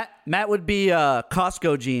what? Matt would be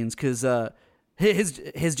Costco jeans because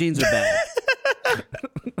his jeans are bad.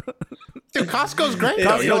 Dude, Costco's great.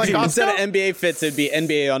 though. You know, like Instead Costco? of NBA fits, it'd be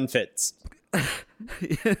NBA unfits.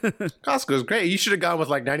 Costco's great. You should have gone with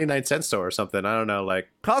like 99-cent store or something. I don't know. Like,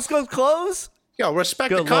 Costco's clothes? yo,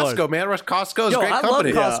 respect Good to Costco, Lord. man. Costco's Yo, great I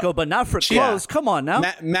company. love Costco, but not for clothes. Come on now.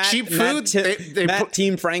 Matt, Cheap Matt, food, they Matt put-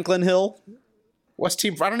 Team Franklin Hill. What's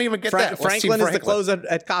team? I don't even get that. What's Franklin Team is the clothes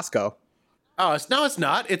at Costco. Oh, it's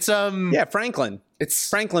not. It's Yeah, Franklin. It's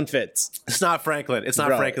Franklin fits. It's not Franklin. It's not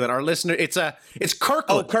Bro. Franklin. Our listener, it's Kirkland.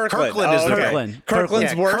 Oh, Kirkland. Kirkland is Oh, the okay. guy. Kirkland.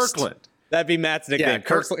 Kirkland's Yeah, worst. Kirkland. That'd be Matt's nickname. Yeah,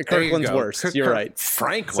 there you Kirkland's go. worst. You're right.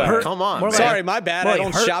 Franklin. Sorry. Come on. More man. like- Sorry, my bad. Boy, I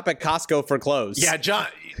don't Hurt- shop at Costco for clothes. Yeah,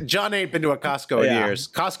 John ain't been to a Costco in Yeah. years.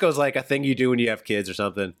 Costco's like a thing you do when you have kids or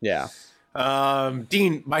something. Yeah.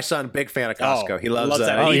 Dean, my son, big fan of Costco. He loves that.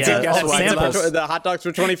 that. Oh, He yeah. guess Oh, what? samples. The hot dogs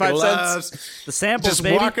for 25 He cents. loves The samples, just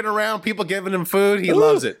baby. walking around, people giving him food. He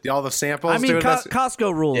loves it. All the samples. I mean, dude, that's-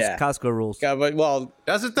 Costco rules. Yeah. Costco rules. Yeah, but, well,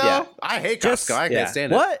 does it though? Yeah. I hate Just- Costco. I yeah. can't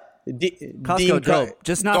stand it. What? Costco Costco dope.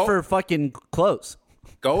 Just not Go- for fucking clothes.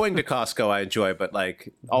 Going to Costco, I enjoy, but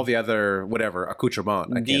like all the other whatever accoutrement,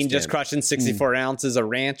 I can't Dean stand. just crushing 64 ounces of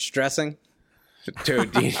ranch dressing.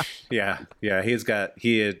 Dude, Dean,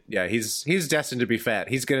 he's destined to be fat.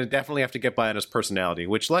 He's gonna definitely have to get by on his personality,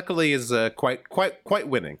 which luckily is quite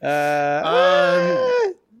winning.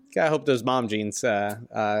 I hope those mom jeans fade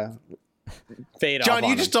off. John,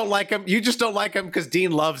 you on just him. don't like him. You just don't like him because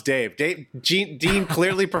Dean loves Dave. Dean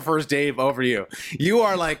clearly prefers Dave over you. You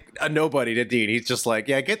are like a nobody to Dean. He's just like,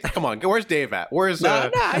 yeah, come on, where's Dave at? Where's No,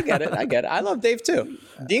 I get it. I love Dave too.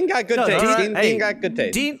 Dean got good taste. Dean got good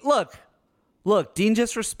taste. Dean, look, Dean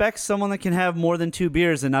just respects someone that can have more than 2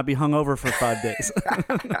 beers and not be hungover for 5 days.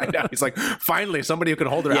 I know. He's like, finally, somebody who can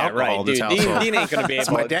hold their yeah, alcohol right, in this dude. household. Dean ain't gonna be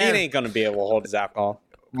able. my dad. Dean ain't gonna be able to hold his alcohol.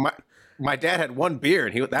 My dad had 1 beer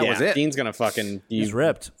and that was it. Dean's gonna fucking. He's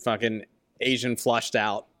ripped. Fucking Asian flushed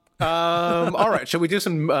out. All right, shall we do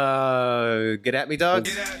some Get At Me, Dog?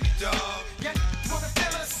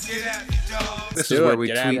 This is do where it. we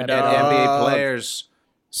Get at tweet me, at dog. NBA players,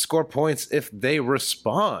 score points if they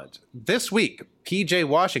respond. This week, PJ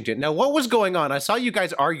Washington. Now, what was going on? I saw you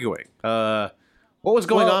guys arguing. What was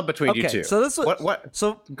going on between you two? So this was, what?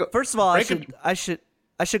 So first of all, I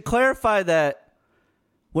should clarify that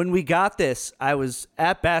when we got this, I was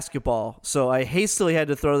at basketball, so I hastily had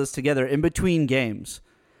to throw this together in between games.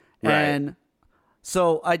 Right. And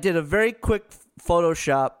so I did a very quick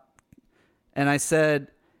Photoshop, and I said,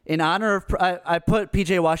 in honor of I put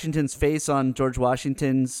PJ Washington's face on George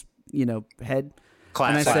Washington's head.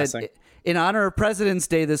 Classic. And I said, in honor of President's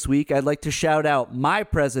Day this week, I'd like to shout out my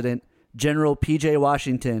president, General PJ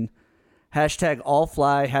Washington.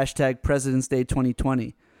 #allfly, #President's Day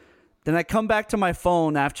 2020. Then I come back to my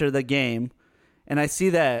phone after the game, and I see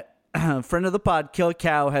that friend of the pod, Kill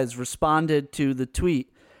Cow, has responded to the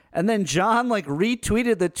tweet. And then John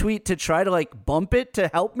retweeted the tweet to try to bump it to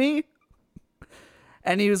help me.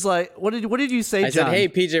 And he was like, "What did you say, I John?" said, "Hey,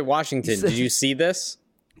 PJ Washington, did you see this?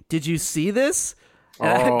 Did you see this?" And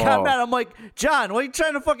I got mad. I'm like, "John, why are you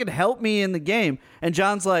trying to fucking help me in the game?" And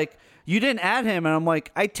John's like, "You didn't add him." And I'm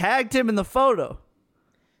like, "I tagged him in the photo."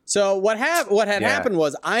 So what had happened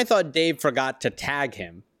was I thought Dave forgot to tag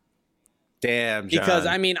him. Damn, John. Because,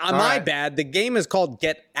 I mean, on my bad, the game is called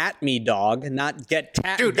Get At Me Dog, not Get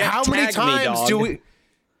Tag Me Dog. Dude, how many times do we...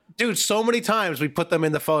 Dude, so many times we put them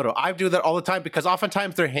in the photo. I do that all the time because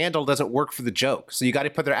oftentimes their handle doesn't work for the joke. So you got to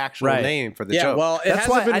put their actual name for the joke. Yeah, well, it That's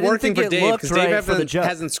hasn't why I been didn't working think for it Dave looked because Dave right for the joke.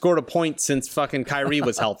 hasn't scored a point since fucking Kyrie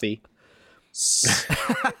was healthy.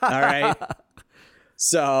 All right.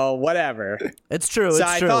 So whatever. It's true. So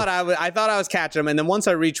it's true. I thought I was catching him, and then once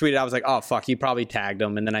I retweeted, I was like, "Oh fuck, he probably tagged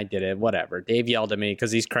him," and then I did it. Whatever. Dave yelled at me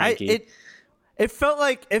because he's cranky. It felt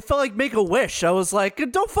like Make a Wish. I was like,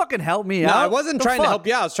 "Don't fucking help me out." No, I wasn't trying to help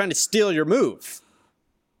you out. I was trying to steal your move.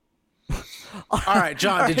 All right,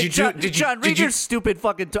 John. Did you read your stupid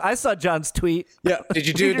fucking? I saw John's tweet. Yeah. Did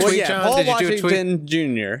you do a tweet, Well, yeah, John? Paul Did you do a tweet? Washington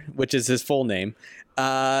Jr., which is his full name,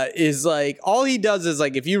 is all he does is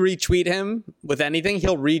if you retweet him with anything,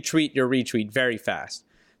 he'll retweet your retweet very fast.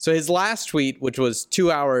 So his last tweet, which was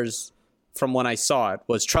 2 hours from when I saw it,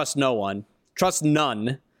 was trust no one, trust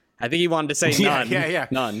none. I think he wanted to say none. Yeah.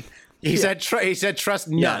 None. He said trust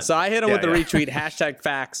none. Yeah, so I hit him with the retweet,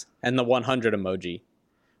 #facts, and the 100 emoji,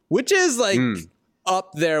 which is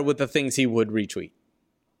up there with the things he would retweet.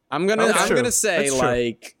 I'm gonna say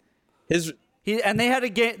his. They had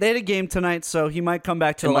a game tonight, so he might come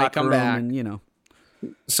back to the locker room and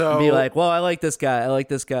so be like, "Well, I like this guy.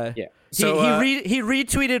 Yeah. So he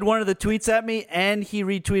retweeted one of the tweets at me, and he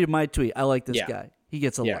retweeted my tweet. I like this guy. He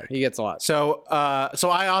gets a like. He gets a lot. So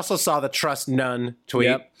I also saw the trust none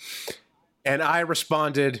tweet, and I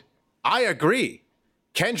responded, "I agree.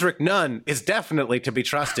 Kendrick Nunn is definitely to be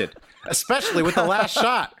trusted, especially with the last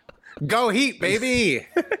shot. Go Heat, baby."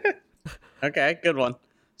 Okay, good one.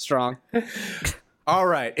 Strong. All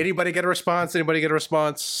right. Anybody get a response? Any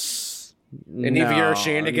of your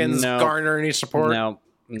shenanigans garner any support? No.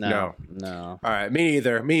 All right. Me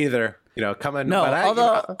either. Coming. No,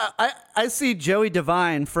 although I see Joey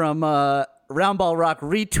Devine from Roundball Rock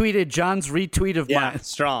retweeted John's retweet of mine.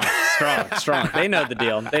 Strong. They know the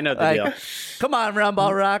deal. Deal. Come on,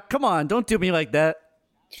 Roundball Rock. Come on. Don't do me like that.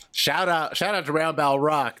 Shout out to Roundball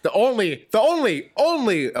Rock, the only a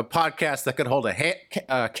podcast that could hold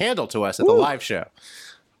a candle to us at the live show.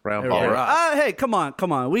 Roundball Rock. Hey, come on.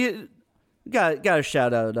 We got a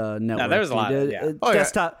shout out network. No, there's a lot.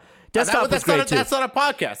 Desktop. Desktop was great too. That's not a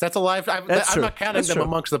podcast. That's a live. I'm not counting them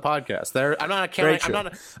amongst the podcasts. I'm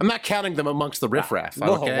not counting them amongst the riffraff.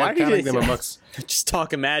 Okay? Why I'm counting them amongst. Just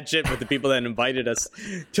talking mad shit with the people that invited us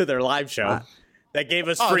to their live show. That gave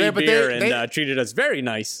us free beer and treated us very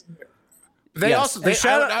nice. I'm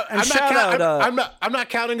not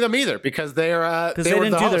counting them either because they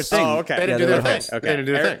didn't do their thing. Oh, okay. They didn't do their thing. Okay. They didn't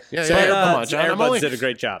do their thing. Yeah, come on, John. Airbuds did a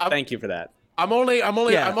great job. Thank you for that. I'm only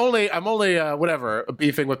whatever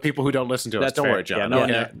beefing with people who don't listen to us. Don't worry,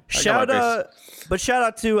 John. Shout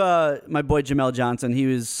out to my boy Jamel Johnson. He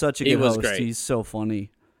was such a good host. Great. He's so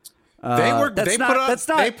funny. They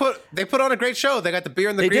put on a great show. They got the beer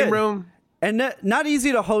in the green room. And not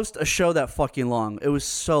easy to host a show that fucking long. It was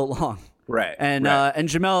so long. Right. And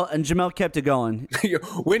Jamel kept it going.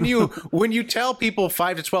 when you tell people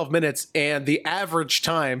 5 to 12 minutes and the average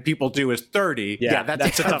time people do is 30,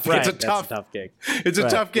 that's a tough gig. It's a tough gig. It's a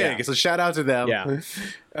tough gig. Yeah. So shout out to them. Yeah.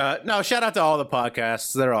 No, shout out to all the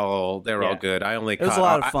podcasts. They're all good. It was a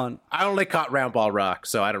lot of fun. I only caught Roundball Rock,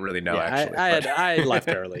 so I don't really know actually. I left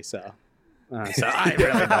early, so so I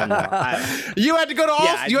really don't know. You had to go to all.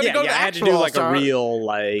 I had to do a real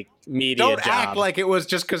media Don't job. act like it was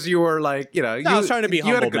just because you were I was trying to be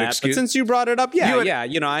humble, Matt. But since you brought it up,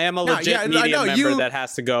 I am a legit media member that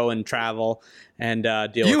has to go and travel and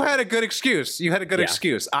deal. You had a good excuse.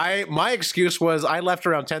 Excuse. My excuse was I left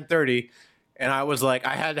around 10:30. And I was like,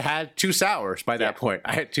 I had 2 sours by that point.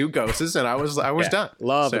 I had 2 ghosts, and I was done.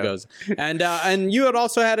 Love the ghosts. And you had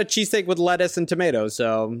also had a cheesesteak with lettuce and tomatoes.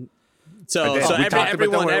 So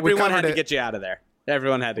everyone had to get you out of there.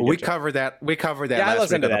 Everyone had to. We covered that. Yeah, I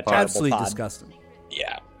listened to that. Absolutely disgusting.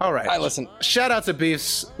 Yeah. All right. Listen. Shout out to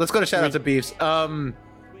Beefs. Let's go to shout out to Beefs.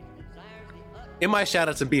 In my shout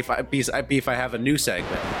outs and beef, I have a new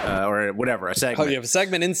segment or whatever, a segment. Oh, you have a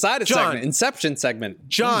segment inside a segment. Inception segment.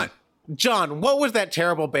 John, what was that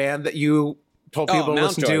terrible band that you told people to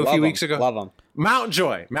listen to a few weeks ago? Love them. Mountain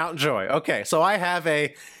Joy. Okay, so I have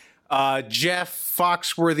a Jeff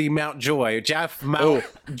Foxworthy Jeff Mount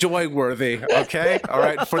Joyworthy. Okay, all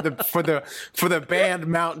right, for the band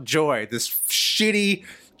Mount Joy, this shitty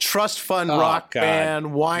trust fund rock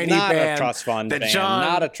band, whiny band, not a trust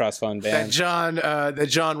fund band. That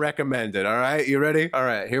John recommended. All right, you ready? All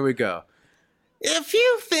right, here we go. If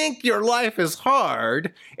you think your life is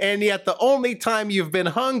hard, and yet the only time you've been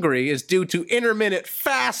hungry is due to intermittent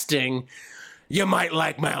fasting, you might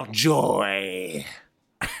like Mount Joy.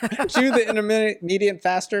 Aren't you the intermediate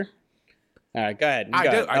faster? All right, go ahead.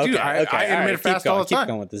 I do. I intermittent fast all the time. Keep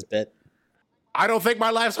going with this bit. I don't think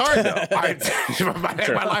my life's hard, though.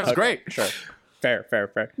 My life's great. Sure.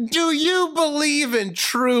 Fair. Do you believe in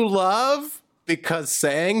true love? Because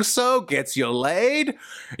saying so gets you laid?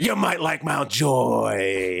 You might like Mount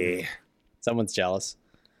Joy. Someone's jealous.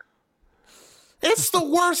 It's the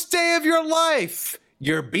worst day of your life.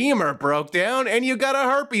 Your beamer broke down and you got a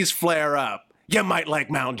herpes flare up. You might like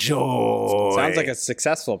Mount Joy. Sounds like a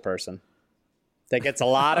successful person that gets a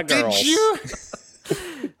lot of girls. Did you?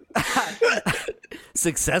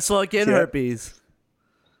 Successful at getting herpes.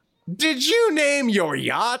 Did you name your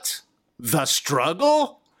yacht The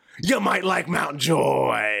Struggle? You might like Mount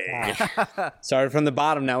Joy. Started from the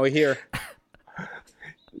bottom, now we're here.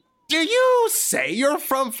 Do you say you're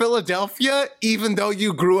from Philadelphia even though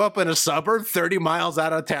you grew up in a suburb 30 miles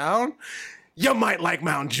out of town? You might like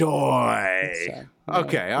Mount Joy.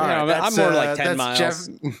 Okay, all right. I'm more like 10 miles. Jeff,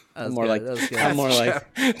 I'm more like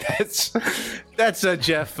that's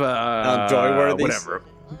Jeff. Joy-worthy. Whatever.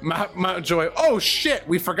 Mount Joy. Oh shit!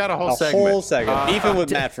 We forgot a whole segment. Beefing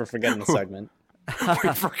with Matt for forgetting the segment.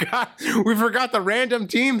 We forgot the random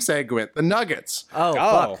team segment. The Nuggets. Oh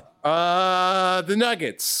fuck. The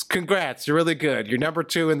Nuggets. Congrats. You're really good. You're number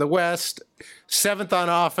 2 in the West, 7th on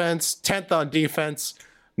offense, 10th on defense.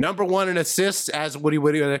 Number 1 in assists, as what you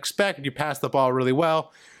would expect. You pass the ball really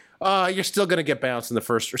well. You're still going to get bounced in the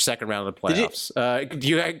first or second round of the playoffs.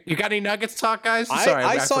 You got any Nuggets talk, guys? Sorry,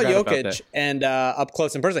 I saw Jokic and up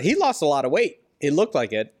close in person. He lost a lot of weight. It looked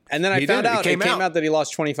like it. And then I found out it came out that he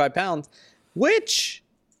lost 25 pounds, which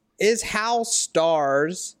is how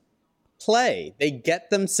stars play. They get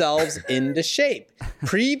themselves into shape.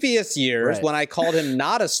 Previous years, when I called him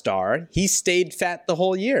not a star, he stayed fat the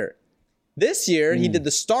whole year. This year, he did the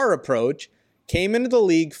star approach, came into the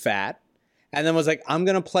league fat, and then was like, I'm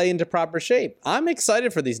going to play into proper shape. I'm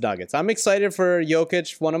excited for these Nuggets. I'm excited for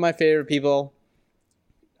Jokic, one of my favorite people.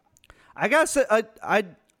 I got to say,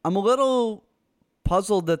 I'm a little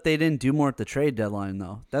puzzled that they didn't do more at the trade deadline,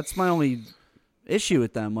 though. That's my only issue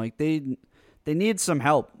with them. Like, they need some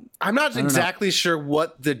help. I'm not exactly sure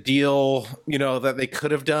what the deal, that they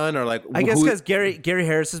could have done, or like. I guess because Gary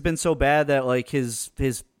Harris has been so bad that like his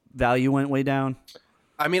value went way down.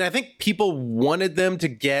 I mean, I think people wanted them to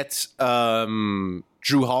get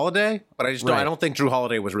Drew Holiday, but I don't think Drew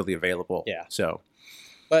Holiday was really available. Yeah. So,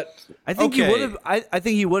 but I think he would have. I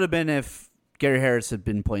think he would have been if Gary Harris had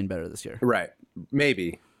been playing better this year.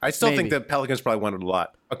 Maybe. I still think the Pelicans probably wanted a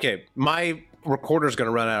lot. Okay, my recorder's going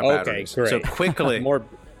to run out of batteries. Great. So quickly,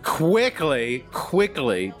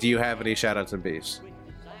 quickly, do you have any shout-outs and beefs?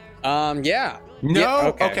 Yeah. No?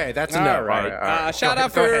 Yeah, okay, that's a no. All right. All right. Shout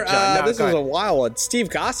out for, this was a wild one, Steve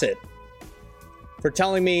Gossett, for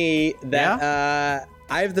telling me that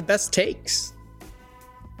I have the best takes.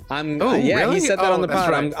 Really? He said that on the pod.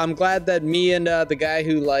 Right. I'm glad that me and the guy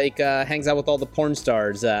who hangs out with all the porn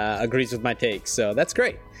stars agrees with my takes. So that's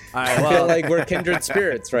great. All right, I feel like we're kindred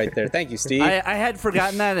spirits right there. Thank you, Steve. I had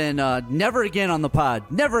forgotten that, and never again on the pod.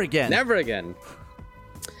 Never again. Never again.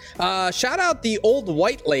 Shout out the old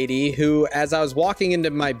white lady who, as I was walking into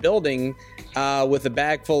my building with a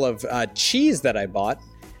bag full of cheese that I bought,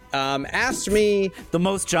 asked me... The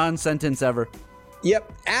most John sentence ever.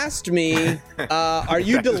 Yep. Asked me, are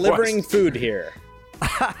you delivering food here?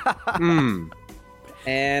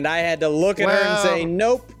 And I had to look at her and say,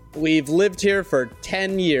 nope, we've lived here for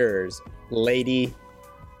 10 years, lady.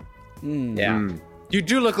 Yeah. You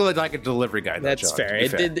do look like a delivery guy, though, That's John, fair.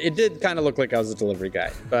 It did kind of look like I was a delivery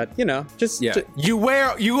guy, but you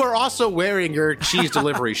are also wearing your cheese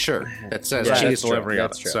delivery shirt that says cheese delivery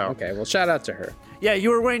on it. So okay, well, shout out to her. Yeah, you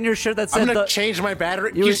were wearing your shirt that said. I'm gonna change my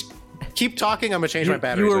battery. Keep talking. I'm gonna change my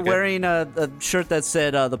batteries. You were wearing a shirt that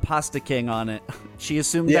said the Pasta King on it. She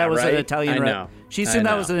assumed that was an Italian. She assumed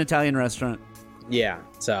that was an Italian restaurant. Yeah.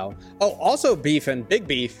 So, also beefing, big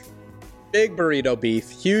burrito beef,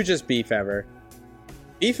 hugest beef ever.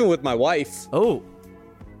 Beefing with my wife. Oh.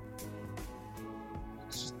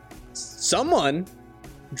 Someone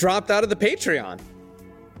dropped out of the Patreon.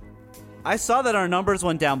 I saw that our numbers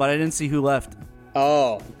went down, but I didn't see who left.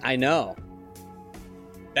 Oh, I know.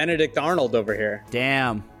 Benedict Arnold over here.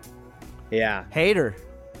 Damn. Yeah. Hater.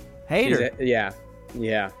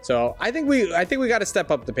 Yeah. So I think we got to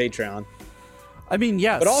step up the Patreon. I mean,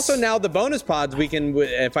 yes. But also now the bonus pods, we can,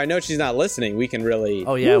 if I know she's not listening, we can really.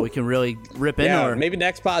 Oh yeah, we can really rip into her. Maybe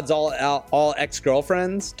next pod's all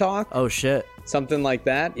ex-girlfriends talk. Oh shit. Something like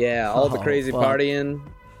that. Yeah. All the crazy partying,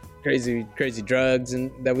 crazy drugs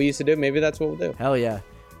and that we used to do. Maybe that's what we'll do. Hell yeah.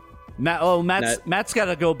 Matt's got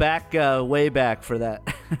to go back, way back for that.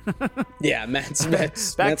 Yeah, Matt's back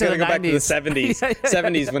to the 90s. Back to the 70s.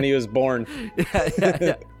 70s when he was born.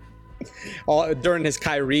 Yeah. All during his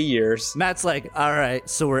Kyrie years. Matt's like, all right,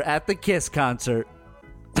 so we're at the Kiss concert.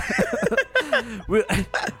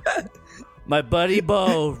 My buddy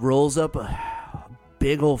Bo rolls up a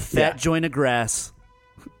big old fat joint of grass.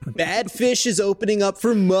 Bad Fish is opening up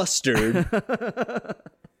for Mustard.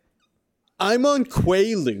 I'm on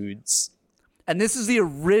Quaaludes. And this is the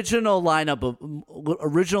original lineup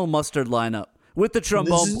original Mustard lineup with the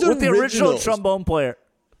trombone, with the original trombone player.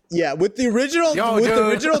 Yeah, with the original, the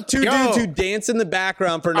original two dudes who dance in the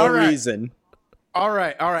background for no reason. All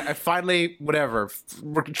right. I finally,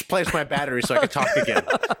 replaced my battery so I can talk again.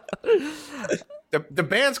 The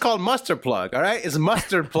band's called Mustard Plug. All right, it's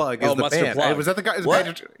Mustard Plug. Is the Mustard band? Plug. Was that the guy?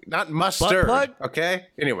 What? Not Mustard. Plug? Okay.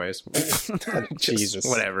 Anyways, Jesus.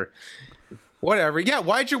 Whatever. Yeah.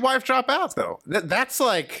 Why'd your wife drop out though? That's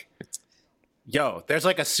like. Yo, there's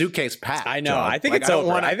like a suitcase packed. I know. John. I think it's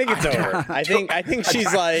over. I think it's over. I think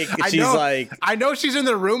she's like. I know she's in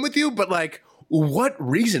the room with you, but like, what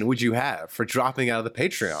reason would you have for dropping out of the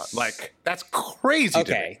Patreon? Like, that's crazy.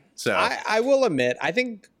 To me. So I will admit, I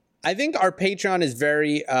think our Patreon is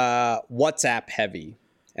very WhatsApp heavy,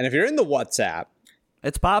 and if you're in the WhatsApp,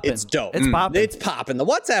 it's popping. It's dope. It's popping. It's popping. The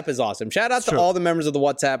WhatsApp is awesome. Shout out to all the members of the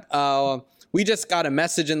WhatsApp. We just got a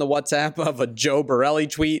message in the WhatsApp of a Joe Borelli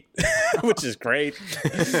tweet, which is great.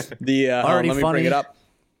 Already let me funny. bring it up.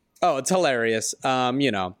 Oh, it's hilarious. Oh,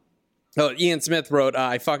 Ian Smith wrote,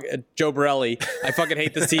 Joe Borelli. I fucking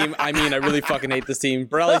hate this team. I mean, I really fucking hate this team.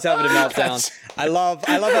 Borelli's having a meltdown. I love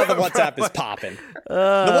how the WhatsApp is popping. The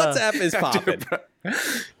WhatsApp is popping.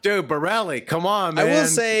 Dude, Borelli, come on, man. I will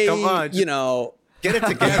say, come on, get it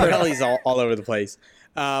together. Borelli's all over the place.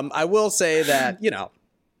 I will say that,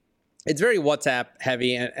 it's very WhatsApp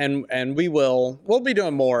heavy, and we'll be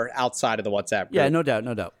doing more outside of the WhatsApp group. Yeah, no doubt.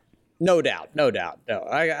 No,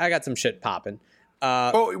 I got some shit popping.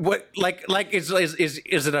 What is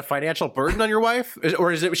it a financial burden on your wife,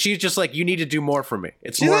 or is it she's just like, you need to do more for me?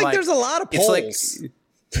 It's she's more like there's a lot of polls.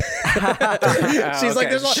 She's like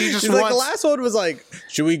the last one was like,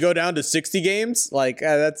 should we go down to 60 games? Like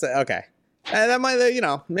that's okay. That might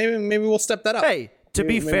maybe we'll step that up. Hey, to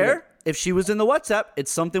be fair, if she was in the WhatsApp, it's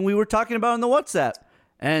something we were talking about in the WhatsApp.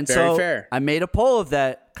 And Very fair. I made a poll of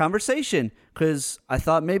that conversation because I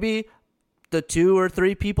thought maybe the 2 or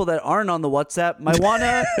 3 people that aren't on the WhatsApp might want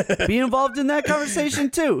to be involved in that conversation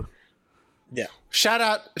too. Yeah. Shout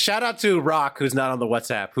out to Rock, who's not on the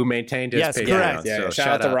WhatsApp, who maintained his Patreon. Correct. Yeah, So shout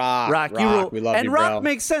out to Rock. Rock, you rule. We love and you, Rock bro.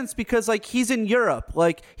 makes sense because like he's in Europe.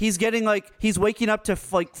 Like he's getting he's waking up to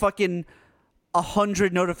like fucking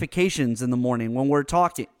 100 notifications in the morning when we're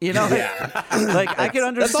talking, Yeah. Like I can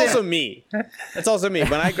understand. That's also me.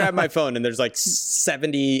 When I grab my phone and there's like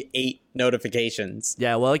 78 notifications.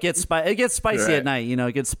 Yeah, well, it gets spicy at night.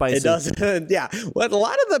 It gets spicy. It does. Yeah. Well, a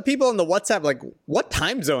lot of the people on the WhatsApp, like, what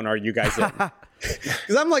time zone are you guys in?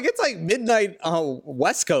 Because I'm like, it's like midnight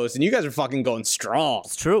West Coast, and you guys are fucking going strong.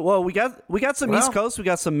 It's true. Well, we got some East Coast. We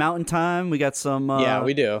got some Mountain Time. We got some. Yeah,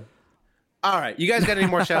 we do. All right, you guys got any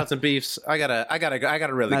more shout outs and beefs? I gotta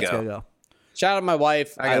really Matt's go. gotta go. Shout out to my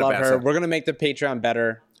wife. I love her. We're gonna make the Patreon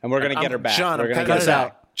better, and we're gonna get her back. John, we're I'm gonna cutting get this her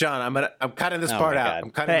out. John, I'm cutting this part out. God. I'm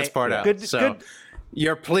cutting this part out. Good.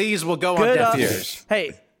 Your pleas will go on deaf ears.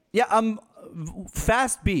 Hey, yeah,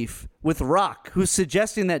 fast beef with Rock, who's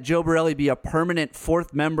suggesting that Joe Borelli be a permanent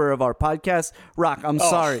 4th member of our podcast. Rock, I'm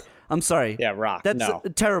sorry. Yeah, Rock. That's a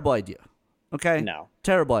terrible idea. Okay. No.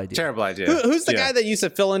 Terrible idea. Terrible idea. Who's the guy that used to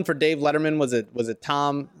fill in for Dave Letterman? Was it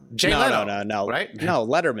Tom? Leno, no. Right? No,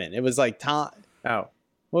 Letterman. It was like Tom. Oh.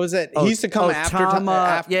 What was it? He used to come after Tom.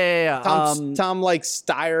 after Yeah. Tom like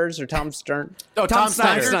Stiers or Tom Stern. Oh, Tom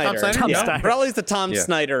Snyder. Tom Snyder. Borelli's the Tom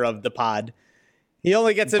Snyder of the pod. He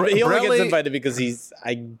only gets invited because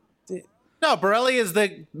No, Borelli is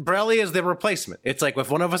the replacement. It's like if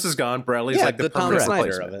one of us is gone, Borelli's like the Tom permanent Snyder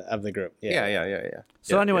replacement of the group. Yeah.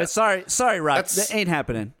 So anyway, sorry, Rock. That ain't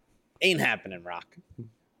happening. Ain't happening, Rock.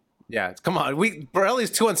 Yeah, come on. Borelli's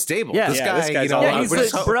too unstable. Yeah. This Yeah, guy, this guy's you know, Yeah,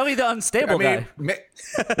 he's Borelli the unstable guy.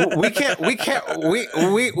 We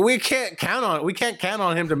can't count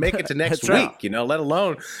on him to make it to next That's week, right. you know, let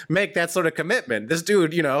alone make that sort of commitment. This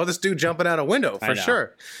dude jumping out a window for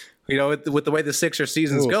sure. You know, with the way the Sixers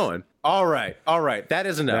season's going. All right. That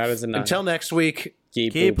is enough. That is enough. Until next week,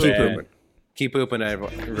 Keep pooping. Keep pooping,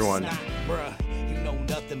 everyone.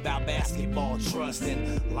 Nothing about basketball,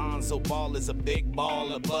 trusting Lonzo Ball is a big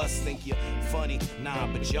baller bust. Think you're funny, nah,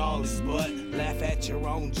 but y'all is butt. Laugh at your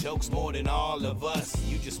own jokes more than all of us.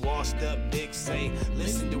 You just washed up dicks, say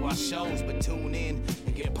listen to our shows, but tune in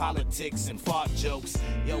and get politics and fart jokes.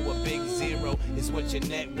 Yo, a big zero is what your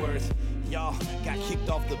net worth. Y'all got kicked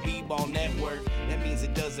off the B-Ball network. That means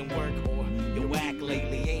it doesn't work, or your whack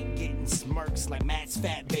lately ain't getting smirks like Matt's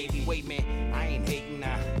fat baby. Wait, man, I ain't hating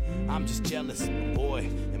now. I'm just jealous. Boy,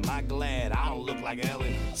 am I glad I don't look like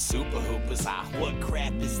Ellen. Super Hoopers, what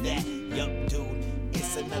crap is that? Yup, dude,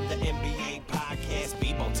 it's another NBA podcast.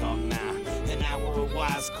 B-Ball talk now. An hour of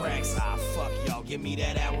wisecracks. Fuck y'all, give me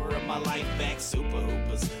that hour of my life back. Super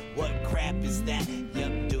Hoopers, what crap is that?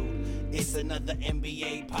 Yup, dude. It's another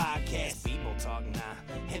NBA podcast. People talk now.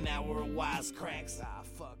 An hour of wisecracks.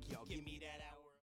 Fuck y'all. Give me